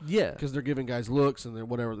usual. Yeah. because they're giving guys looks and they're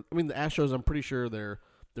whatever. I mean, the Astros, I'm pretty sure their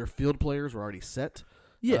field players were already set.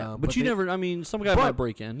 Yeah, but you they- never. I mean, some guy might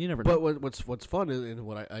break in. You never know. But what's fun is, and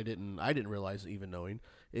what I didn't realize even knowing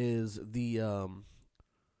is the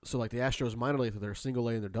so like the Astros minor league, their single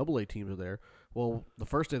A and their double A teams are there. Well, the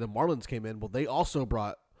first day the Marlins came in. Well, they also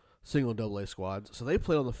brought single and double A squads, so they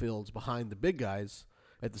played on the fields behind the big guys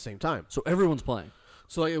at the same time. So everyone's playing.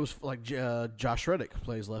 So like, it was like Josh Reddick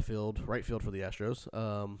plays left field, right field for the Astros.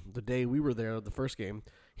 The day we were there, the first game,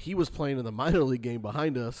 he was playing in the minor league game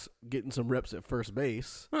behind us, getting some reps at first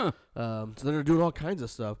base. Huh. So they're doing all kinds of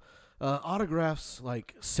stuff. Autographs,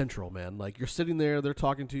 like central, man. Like you're sitting there, they're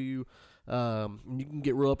talking to you. You can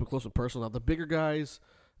get real up and close and personal. Now the bigger guys,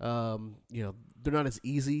 they're not as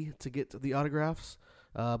easy to get to the autographs.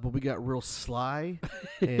 But we got real sly,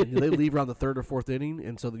 and they leave around the 3rd or 4th inning,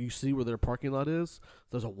 and so that you see where their parking lot is.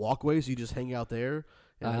 There's a walkway, so you just hang out there.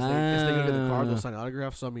 And as they go to the car, they'll sign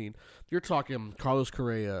autographs. So I mean, you're talking Carlos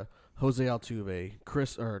Correa, Jose Altuve,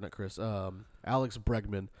 Alex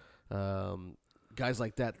Bregman, guys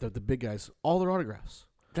like that. The big guys, all their autographs.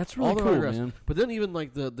 That's All really their cool, autographs. man. But then even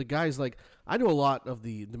like the guys, like I know a lot of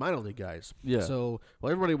the minor league guys. Yeah. So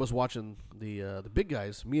while everybody was watching the big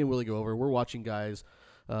guys, me and Willie go over. We're watching guys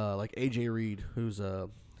like AJ Reed, who's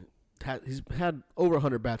he's had over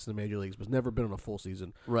 100 bats in the major leagues, but never been on a full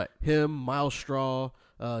season. Right. Him, Miles Straw,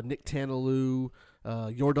 Nick Tanalou,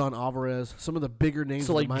 Yordan Alvarez, some of the bigger names.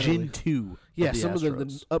 So in like the minor Gen league. 2. Yeah, the some of the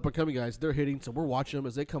Astros. up and coming guys, they're hitting, so we're watching them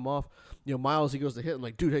as they come off. Miles, he goes to hit, and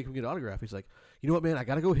like, dude, hey, can we get an autograph? He's like, you know what, man, I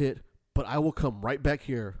gotta go hit, but I will come right back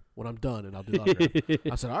here when I'm done, and I'll do the autograph.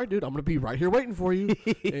 I said, all right, dude, I'm gonna be right here waiting for you.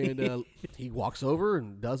 And he walks over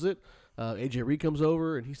and does it. AJ Reed comes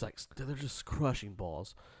over, and he's like, they're just crushing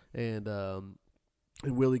balls. And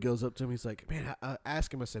Willie goes up to him. He's like, man, I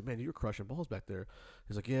asked him, I said, man, you were crushing balls back there.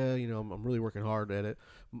 He's like, yeah, I'm really working hard at it.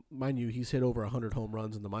 Mind you, he's hit over 100 home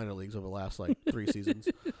runs in the minor leagues over the last, 3 seasons.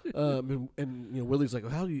 And Willie's like,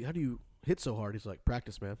 well, how do you hit so hard? He's like,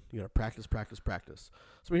 practice, man. You got to practice, practice, practice.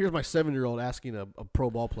 So here's my 7-year-old asking a pro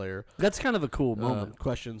ball player That's kind of a cool moment.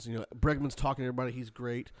 questions. Bregman's talking to everybody. He's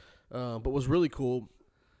great. But what's really cool,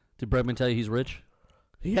 Did Bregman tell you he's rich?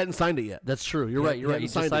 he hadn't signed it yet. That's true. You're Yeah, right. You're he right. You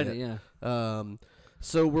hadn't just signed signed it it. Yeah.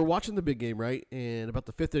 So we're watching the big game, right? And about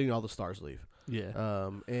the 5th inning, all the stars leave. Yeah.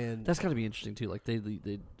 And That's got to be interesting too. Like they okay,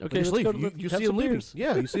 they let's just leave. go to You have see some him leaving. beers.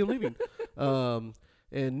 Yeah, you see him leaving.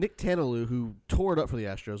 And Nick Tanalou, who tore it up for the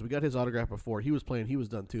Astros, we got his autograph before. He was playing. He was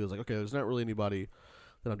done too. I was like, okay, there's not really anybody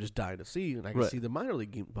that I'm just dying to see, and I can Right. see the minor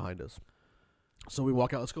league game behind us. So we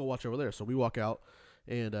walk out. Let's go watch over there. So we walk out,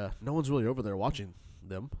 and no one's really over there watching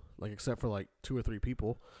them, except for 2 or 3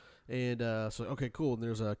 people. And so okay, cool. And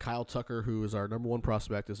there's Kyle Tucker, who is our number 1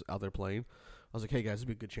 prospect, is out there playing. I was like, hey guys, this would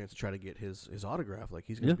be a good chance to try to get his autograph.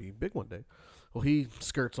 He's gonna be big one day. Well, he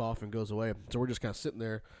skirts off and goes away. So we're just kind of sitting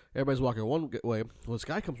there. Everybody's walking one way. Well, this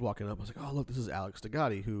guy comes walking up. I was like, oh look, this is Alex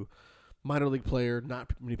Degatti, who minor league player.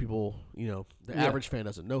 Not many people, the average fan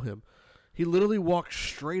doesn't know him. He literally walked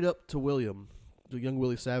straight up to William, young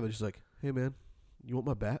Willie Savage is like, "Hey man, you want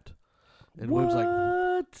my bat?" And what? William's like,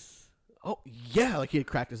 "Oh yeah," like he had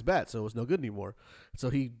cracked his bat, so it was no good anymore. So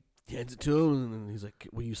he hands it to him, and he's like,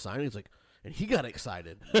 "Will you sign it?" He's like, and he got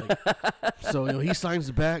excited. Like, so he signs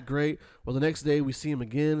the bat, great. Well, the next day we see him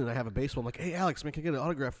again, and I have a baseball. I'm like, "Hey Alex, man, can I get an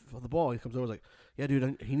autograph of the ball?" He comes over, he's like, "Yeah,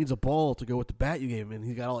 dude, he needs a ball to go with the bat you gave him." And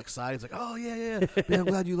he got all excited. He's like, "Oh yeah, man, I'm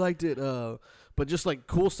glad you liked it." But just like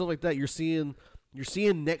cool stuff like that, you're seeing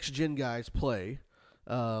next gen guys play.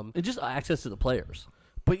 And just access to the players.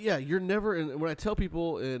 But yeah, you're never. And when I tell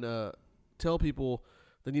people they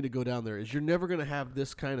need to go down there, is you're never going to have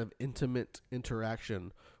this kind of intimate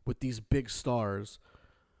interaction with these big stars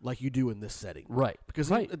like you do in this setting, Right.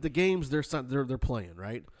 Because at the games they're playing,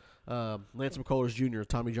 right? Lance McCullers Jr.,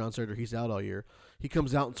 Tommy John Slater, he's out all year. He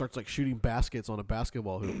comes out and starts like shooting baskets on a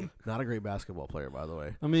basketball hoop. Not a great basketball player, by the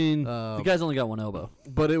way. I mean, the guy's only got one elbow.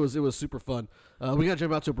 But it was super fun. We got to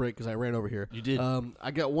jump out to a break because I ran over here. You did.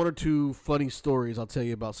 I got one or two funny stories I'll tell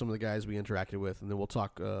you about some of the guys we interacted with, and then we'll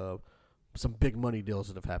talk some big money deals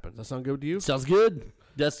that have happened. Does that sound good to you? Sounds good.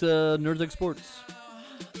 That's Nerd Thug Sports.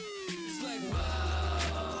 It's like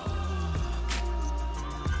wow.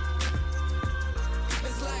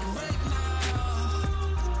 It's like right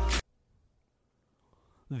now.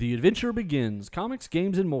 The adventure begins. Comics,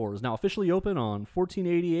 Games, and More is now officially open on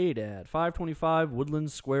 1488 at 525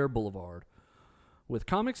 Woodlands Square Boulevard. With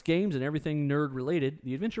comics, games, and everything nerd-related,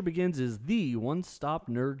 The Adventure Begins is the one-stop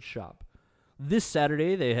nerd shop. This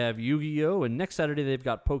Saturday, they have Yu-Gi-Oh!, and next Saturday, they've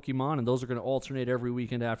got Pokemon, and those are going to alternate every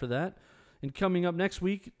weekend after that. And coming up next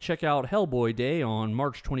week, check out Hellboy Day on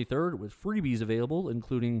March 23rd with freebies available,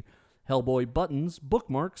 including Hellboy buttons,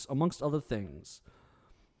 bookmarks, amongst other things.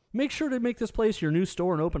 Make sure to make this place your new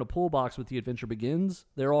store and open a pull box with The Adventure Begins.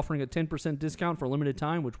 They're offering a 10% discount for a limited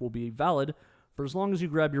time, which will be valid for as long as you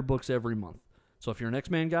grab your books every month. So if you're an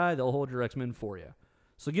X-Men guy, they'll hold your X-Men for you.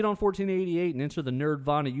 So get on 1488 and enter the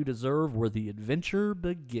Nerdvana you deserve, where the adventure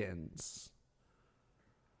begins.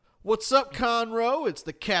 What's up, Conroe? It's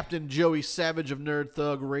the Captain Joey Savage of Nerd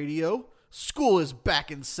Thug Radio. School is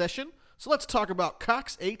back in session, so let's talk about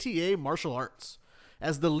Cox ATA Martial Arts.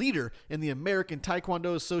 As the leader in the American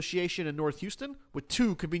Taekwondo Association in North Houston, with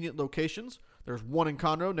 2 convenient locations, there's one in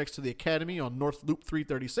Conroe next to the Academy on North Loop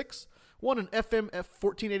 336, one in FMF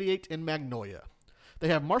 1488 in Magnolia. They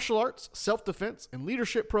have martial arts, self-defense, and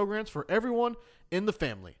leadership programs for everyone in the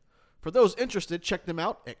family. For those interested, check them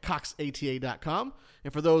out at coxata.com.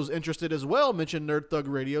 And for those interested as well, mention Nerd Thug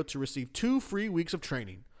Radio to receive 2 free weeks of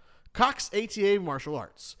training. Cox ATA Martial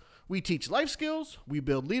Arts. We teach life skills, we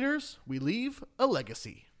build leaders, we leave a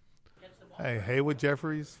legacy. Hey, Haywood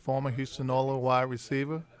Jeffries, former Houston Oilers wide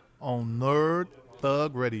receiver on Nerd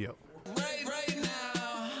Thug Radio. Right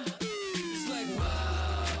now. It's like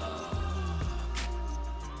wow.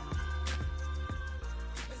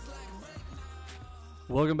 It's like right now.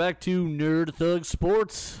 Welcome back to Nerd Thug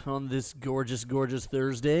Sports on this gorgeous, gorgeous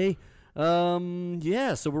Thursday. So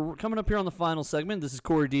we're coming up here on the final segment. This is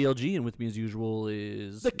Corey DLG, and with me as usual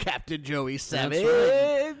is The Captain Joey That's Savage.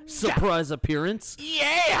 right. Surprise appearance.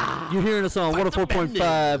 Yeah! You're hearing us on Fight the 104.5,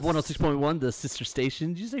 madness. 106.1, the sister station.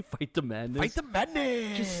 Did you say Fight the Madness? Fight the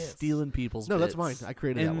madness! Just stealing people's No, that's bits. mine. I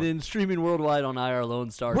created and that one. then streaming worldwide on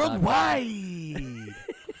IRLoneStar. Worldwide!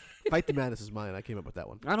 Fight the Madness is mine. I came up with that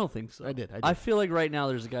one. I don't think so. I did. I feel like right now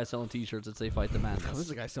there's a guy selling T-shirts that say "Fight the There's Madness."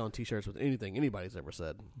 a guy selling T-shirts with anything anybody's ever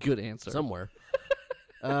said Good answer. somewhere.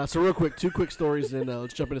 So real quick, 2 quick stories, and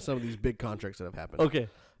let's jump into some of these big contracts that have happened. Okay.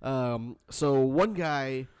 So one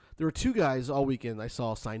guy, there were 2 guys all weekend I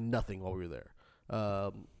saw sign nothing while we were there.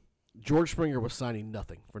 George Springer was signing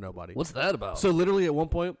nothing for nobody. What's that about? So literally at one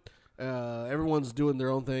point, everyone's doing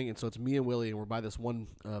their own thing, and so it's me and Willie, and we're by this one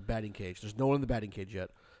batting cage. There's no one in the batting cage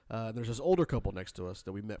yet. There's this older couple next to us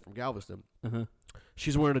that we met from Galveston. Uh-huh.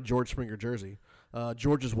 She's wearing a George Springer jersey.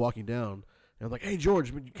 George is walking down, and I'm like, "Hey,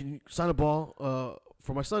 George, can you sign a ball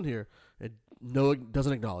for my son here?" And no,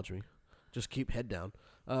 doesn't acknowledge me. Just keep head down.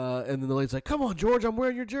 And then the lady's like, "Come on, George, I'm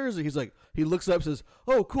wearing your jersey." He's like, he looks up, says,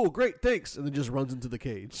 "Oh, cool, great, thanks," and then just runs into the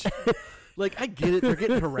cage. Like, I get it. They're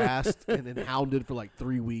getting harassed and hounded for like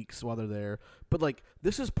 3 weeks while they're there. But, like,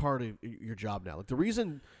 this is part of your job now. Like, the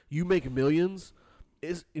reason you make millions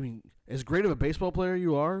is, I mean, as great of a baseball player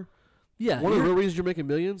you are, Yeah. one of the you're- real reasons you're making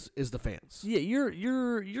millions is the fans. Yeah,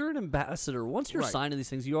 you're an ambassador. Once you're Right. signing these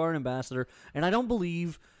things, you are an ambassador. And I don't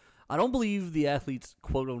believe the athletes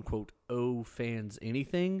quote unquote owe fans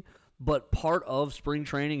anything. But part of spring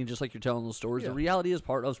training, and just like you're telling those stories, the Yeah. reality is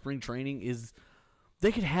part of spring training is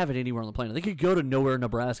they could have it anywhere on the planet. They could go to nowhere,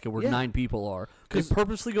 Nebraska, where Yeah. 9 people are. They 'Cause-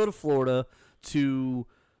 purposely go to Florida to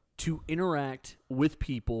interact with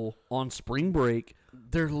people on spring break.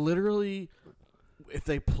 They're literally if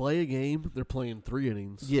they play a game, they're playing 3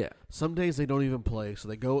 innings. Yeah. Some days they don't even play, so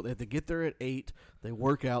they have to get there at 8. They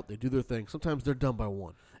work out, they do their thing. Sometimes they're done by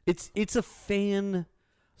 1. It's a fan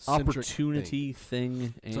Centric opportunity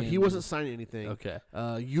thing. So and- he wasn't signing anything. Okay.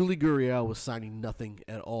 Yuli Gurriel was signing nothing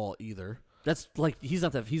at all either. That's like he's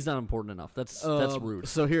not important enough. That's rude.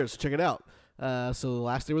 So check it out. So the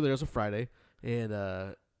last day we were there was a Friday, and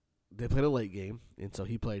they played a late game, and so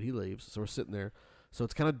he played, he leaves. So we're sitting there. So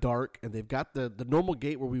it's kind of dark, and they've got the normal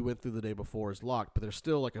gate where we went through the day before is locked, but there's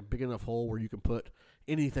still like a big enough hole where you can put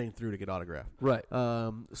anything through to get autographed. Right.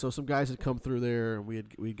 So some guys had come through there, and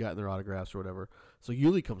we'd gotten their autographs or whatever. So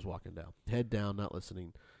Yuli comes walking down, head down, not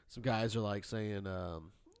listening. Some guys are like saying,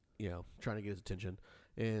 trying to get his attention.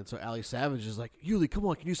 And so Ali Savage is like, Yuli, come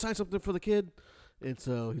on, can you sign something for the kid? And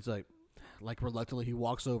so he's like reluctantly, he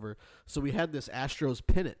walks over. So we had this Astros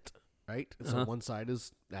pennant, right? And so one side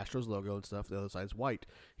is Astros logo and stuff. The other side is white.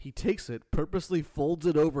 He takes it, purposely folds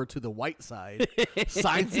it over to the white side,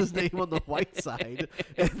 signs his name on the white side,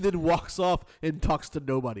 and then walks off and talks to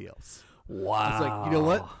nobody else. Wow. It's like, you know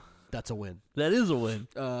what? That's a win. That is a win.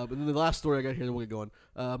 And then the last story I got here, then we'll get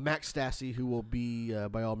going. Max Stassi, who will be,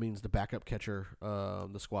 by all means, the backup catcher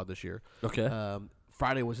on the squad this year. Okay.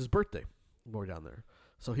 Friday was his birthday when we were down there.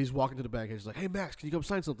 So he's walking to the back. He's like, hey, Max, can you come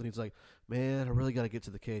sign something? He's like, man, I really got to get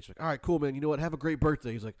to the cage. Like, all right, cool, man. You know what? Have a great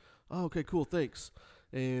birthday. He's like, oh, okay, cool, thanks.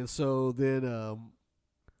 And so then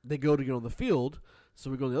they go to get on the field. So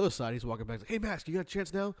we go on the other side. He's walking back. He's like, hey, Max, you got a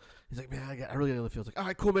chance now? He's like, man, I really got on the field. He's like, all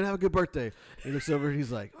right, cool, man. Have a good birthday. And he looks over and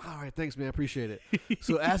he's like, all right, thanks, man. I appreciate it.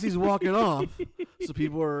 So as he's walking off, there's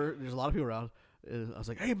a lot of people around. And I was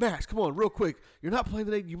like, hey, Max, come on, real quick. You're not playing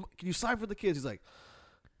today. Can you sign for the kids? He's like,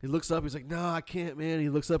 he looks up. He's like, no, I can't, man. He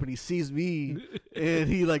looks up and he sees me. And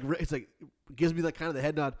he gives me kind of the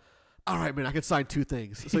head nod. All right, man, I can sign 2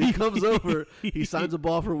 things. So he comes over, he signs a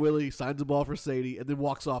ball for Willie, signs a ball for Sadie, and then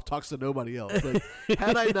walks off, talks to nobody else. Like,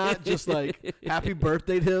 had I not just happy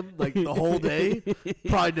birthdayed him the whole day,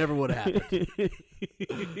 probably never would have happened.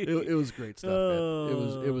 It was great stuff,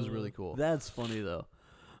 man. It was really cool. That's funny though.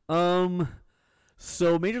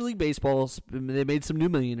 So Major League Baseball, they made some new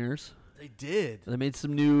millionaires. They did. They made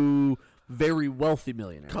some new, very wealthy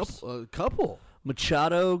millionaires. Couple.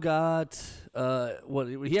 Machado got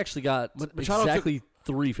he actually got Machado exactly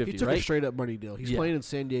 $350. He took right? a straight up money deal. He's Yeah. playing in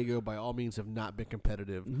San Diego. By all means, have not been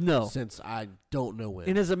competitive. No. Since I don't know when.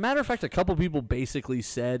 And as a matter of fact, a couple people basically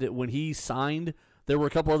said when he signed, there were a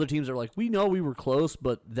couple other teams that were like, we know we were close,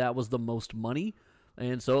 but that was the most money.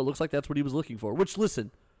 And so it looks like that's what he was looking for. Which, listen,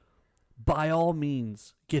 by all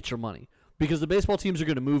means, get your money. Because the baseball teams are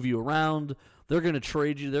going to move you around. They're going to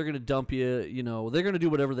trade you. They're going to dump you. They're going to do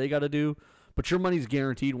whatever they got to do. But your money's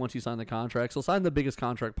guaranteed once you sign the contract. So sign the biggest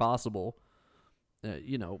contract possible.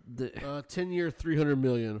 10-year, $300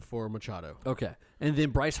 million for Machado. Okay. And then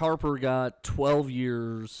Bryce Harper got 12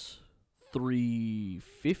 years, $350.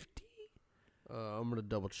 I'm gonna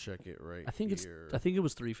double check it right. I think here. it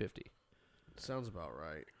was $350. Sounds about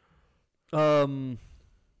right. Um,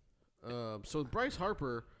 So Bryce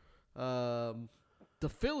Harper, the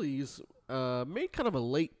Phillies made kind of a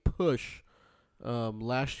late push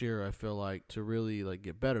last year. I feel like to really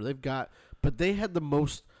get better. But they had the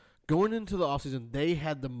most going into the offseason. They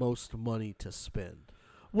had the most money to spend.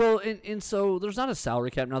 well, and so there's not a salary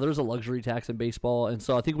cap now. There's a luxury tax in baseball, and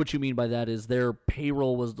so I think what you mean by that is their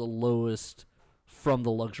payroll was the lowest from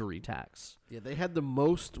the luxury tax. Yeah, they had the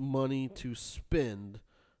most money to spend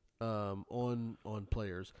on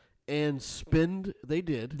players, and spend they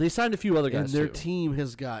did. They signed a few other guys And their too. team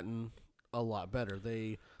has gotten a lot better.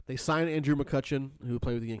 They signed Andrew McCutchen, who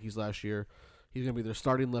played with the Yankees last year. He's going to be their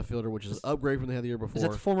starting left fielder, which is an upgrade from they had the year before. Is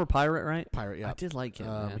that the former Pirate, right? Pirate, yeah. I did like him.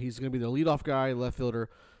 Man. He's going to be their leadoff guy, left fielder.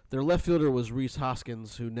 Their left fielder was Reese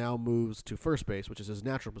Hoskins, who now moves to first base, which is his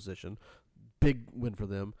natural position. Big win for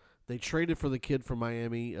them. They traded for the kid from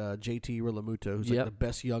Miami, JT Realmuto, who's Yep. the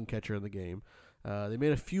best young catcher in the game. They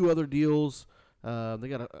made a few other deals. They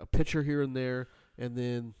got a pitcher here and there, and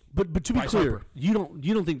then But to be Bryce clear, Harper. you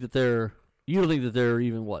don't think that they're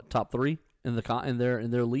even top 3 in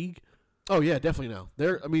their league? Oh yeah, definitely now.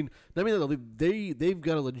 They've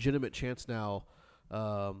got a legitimate chance now.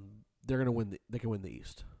 They're gonna win. They can win the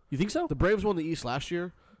East. You think so? The Braves won the East last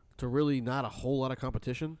year to really not a whole lot of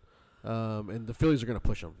competition, and the Phillies are gonna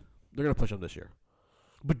push them. They're gonna push them this year.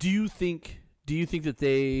 But do you think that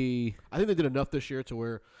they? I think they did enough this year to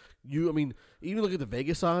where even look at the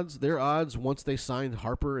Vegas odds. Their odds once they signed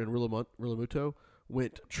Harper and Realmuto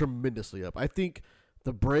went tremendously up. I think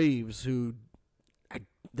the Braves, who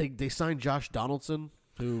they signed Josh Donaldson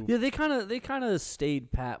who Yeah, they kind of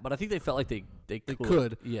stayed pat, but I think they felt like they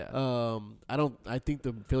could. Yeah. I think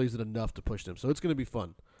the Phillies did enough to push them, so it's going to be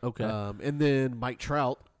fun. Okay. And then Mike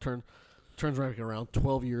Trout turns right around,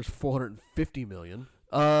 12 years, $450 million.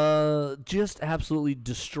 Just absolutely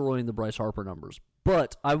destroying the Bryce Harper numbers.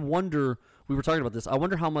 But I wonder, we were talking about this, I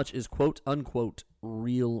wonder how much is quote unquote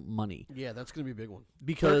real money. Yeah, that's going to be a big one.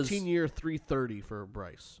 Because 13-year, $330 for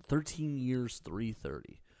Bryce. 13 years, $330.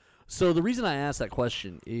 So the reason I asked that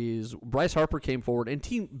question is Bryce Harper came forward, and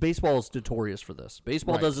team baseball is notorious for this.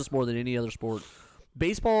 Baseball Right. does this more than any other sport.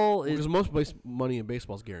 Baseball is Because most money in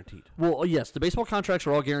baseball is guaranteed. well, yes, the baseball contracts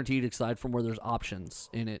are all guaranteed, aside from where there's options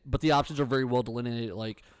in it. But the options are very well delineated.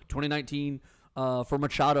 Like 2019, for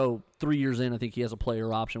Machado, 3 years in, I think he has a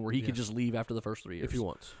player option where he could just leave after the first 3 years If he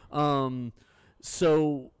wants.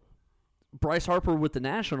 So Bryce Harper with the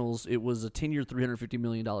Nationals, it was a 10-year, $350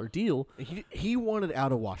 million deal. He wanted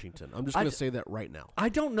out of Washington. I'm just going to say that right now. I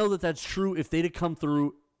don't know that that's true if they'd have come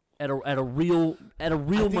through at a real I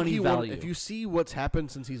think money he value. if you see what's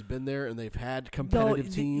happened since he's been there, and they've had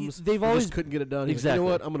competitive teams, they've they always just couldn't get it done. He's like, exactly. you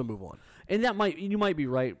know what? I'm going to move on. And you might be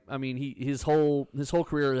right. I mean, his whole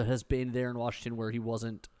career has been there in Washington where he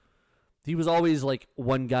wasn't. He was always like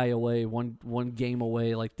one guy away, one game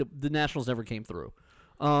away. Like the Nationals never came through.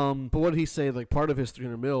 But what did he say? Like part of his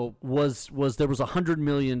 $300 million Was there was $100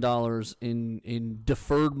 million in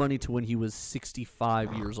deferred money to when he was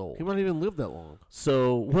 65 years old. He might not even live that long.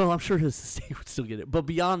 So, well, I'm sure his estate would still get it. But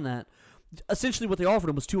beyond that, essentially what they offered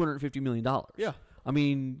him was $250 million. Yeah. I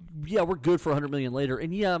mean, yeah, we're good for $100 million later.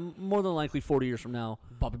 And yeah, more than likely 40 years from now,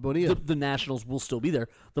 Bobby Bonilla. the Nationals will still be there.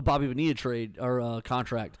 The Bobby Bonilla trade or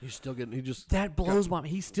contract. He's still getting. He just That blows my mind.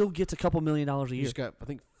 He still gets a couple $1 million a he year. just got. I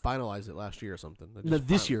think finalized it last year or something. They No, just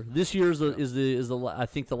this year. This year is the I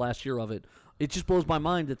think the last year of it. It just blows my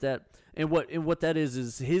mind that and what that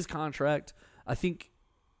is his contract. I think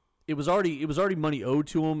it was already money owed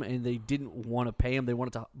to him, and they didn't want to pay him. They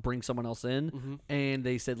wanted to bring someone else in, and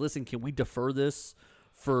they said, "Listen, can we defer this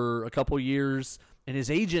for a couple years?" And his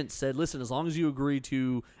agent said, "Listen, as long as you agree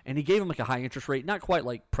to," and he gave him like a high interest rate, not quite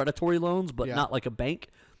like predatory loans, but Yeah. not like a bank.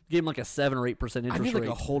 Gave him like a 7 or 8% interest I need rate.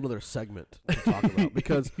 like a whole other segment to talk about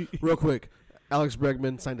because real quick, Alex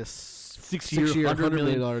Bregman signed a 6 year, $100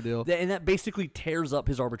 million deal. And that basically tears up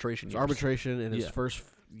his arbitration His years. arbitration in his Yeah. first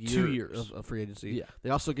 2 year years. of free agency. Yeah. They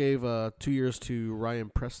also gave 2 years to Ryan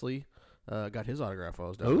Presley. Got his autograph while I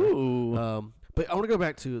was down there. Ooh. But I want to go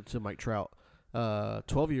back to Mike Trout.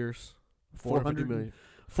 12 years, $400 million.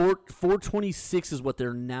 426 is what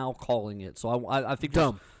they're now calling it. So I think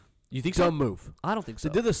Dumb. You think Dumb so? move. I don't think so.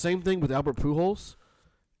 They did the same thing with Albert Pujols.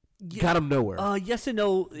 Got him nowhere. Yes and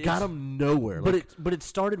no. Got him nowhere. But Like, it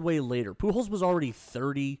started way later. Pujols was already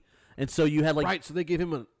 30, and so you had like right, so they gave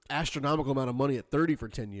him an astronomical amount of money at 30 for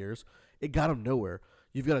 10 years. It got him nowhere.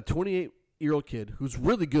 You've got a 28-year-old kid who's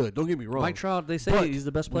really good. Don't get me wrong. Mike Trout. They say But he's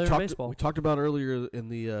the best we player in talked- baseball. We talked about earlier in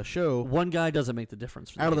the show. One guy doesn't make the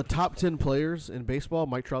difference. For Out of the game. top 10 players in baseball,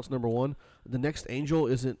 Mike Trout's number one. The next Angel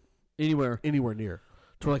isn't anywhere, anywhere near.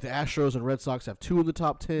 To where, like the Astros and Red Sox have 2 in the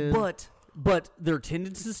top 10. but their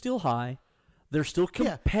attendance is still high. They're still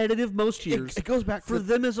Yeah. competitive most years. it goes back for to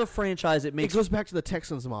them as a franchise. It it makes goes back to the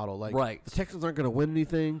Texans model. Like Right. the Texans aren't going to win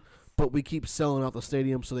anything, but we keep selling out the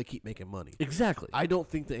stadium so they keep making money. exactly. I don't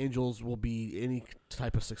think the Angels will be any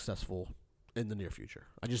type of successful in the near future.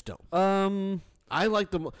 I just don't. I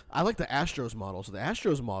like the Astros model. So the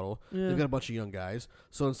Astros model, they've got a bunch of young guys.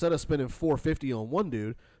 So instead of spending $450 on one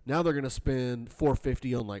dude, now they're going to spend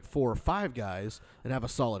 $450 on like 4 or 5 guys and have a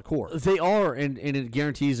solid core. They are, and it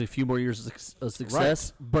guarantees a few more years of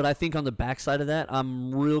success. But I think on the backside of that,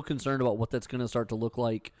 I'm real concerned about what that's going to start to look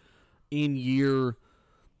like in year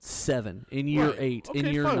 7, in year Right. 8, Okay, in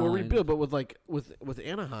year fine, 9. we'll rebuild, but with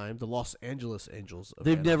Anaheim, the Los Angeles Angels, of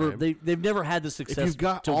They've Anaheim, they've never had the success. if you've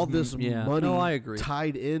got to- all this yeah. money No, I agree.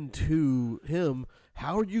 tied into him,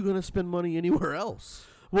 how are you going to spend money anywhere else?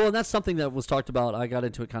 Well, and that's something that was talked about. I got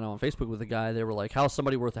into it kind of on Facebook with a guy. They were like, "How's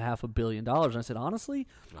somebody worth $500 million?" And I said, honestly,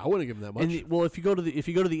 I wouldn't give him that much. and well, if you go to the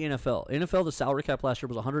NFL, the salary cap last year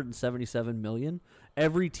was $177 million.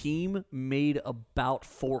 Every team made about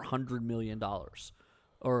 $400 million,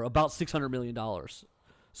 or about $600 million.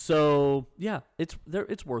 So yeah,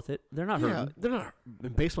 it's worth it. They're not yeah, hurting. they're not.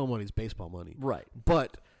 And baseball money is baseball money, Right.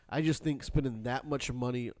 But I just think spending that much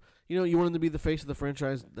money, you want him to be the face of the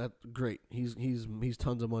franchise. That's great. He's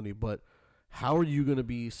tons of money, but how are you going to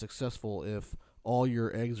be successful if all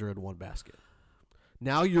your eggs are in one basket?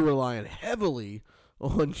 Now you're relying heavily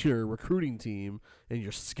on your recruiting team and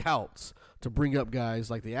your scouts to bring up guys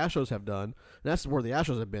like the Astros have done. And that's where the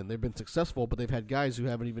Astros have been. They've been successful, but they've had guys who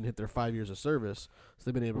haven't even hit their 5 years of service, so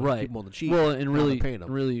they've been able to keep them on the cheap. Well, and now they're really, paying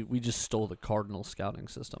them. really, we just stole the Cardinals scouting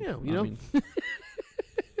system. Yeah, I you know. mean,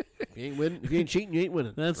 If you ain't cheating, you ain't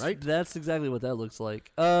winning. right? That's exactly what that looks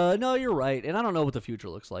like. No, you're right, and I don't know what the future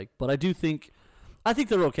looks like, but I think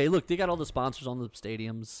they're okay. Look, they got all the sponsors on the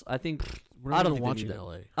stadiums. I think We're I not don't even think they watching need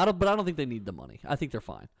it. LA. But I don't think they need the money. I think they're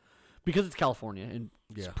fine because it's California and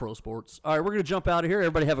it's Yeah. pro sports. All right, we're gonna jump out of here.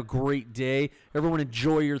 Everybody have a great day. Everyone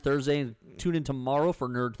enjoy your Thursday and tune in tomorrow for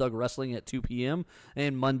Nerd Thug Wrestling at 2 p.m.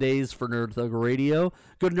 and Mondays for Nerd Thug Radio.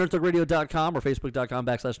 Go to nerdthugradio.com or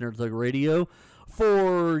facebook.com/Nerd Thug Radio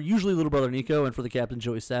for usually Little Brother Nico and for the Captain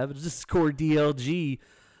Joey Savage. This is Corey DLG.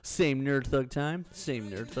 Same Nerd Thug time, same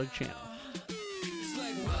Nerd Thug channel.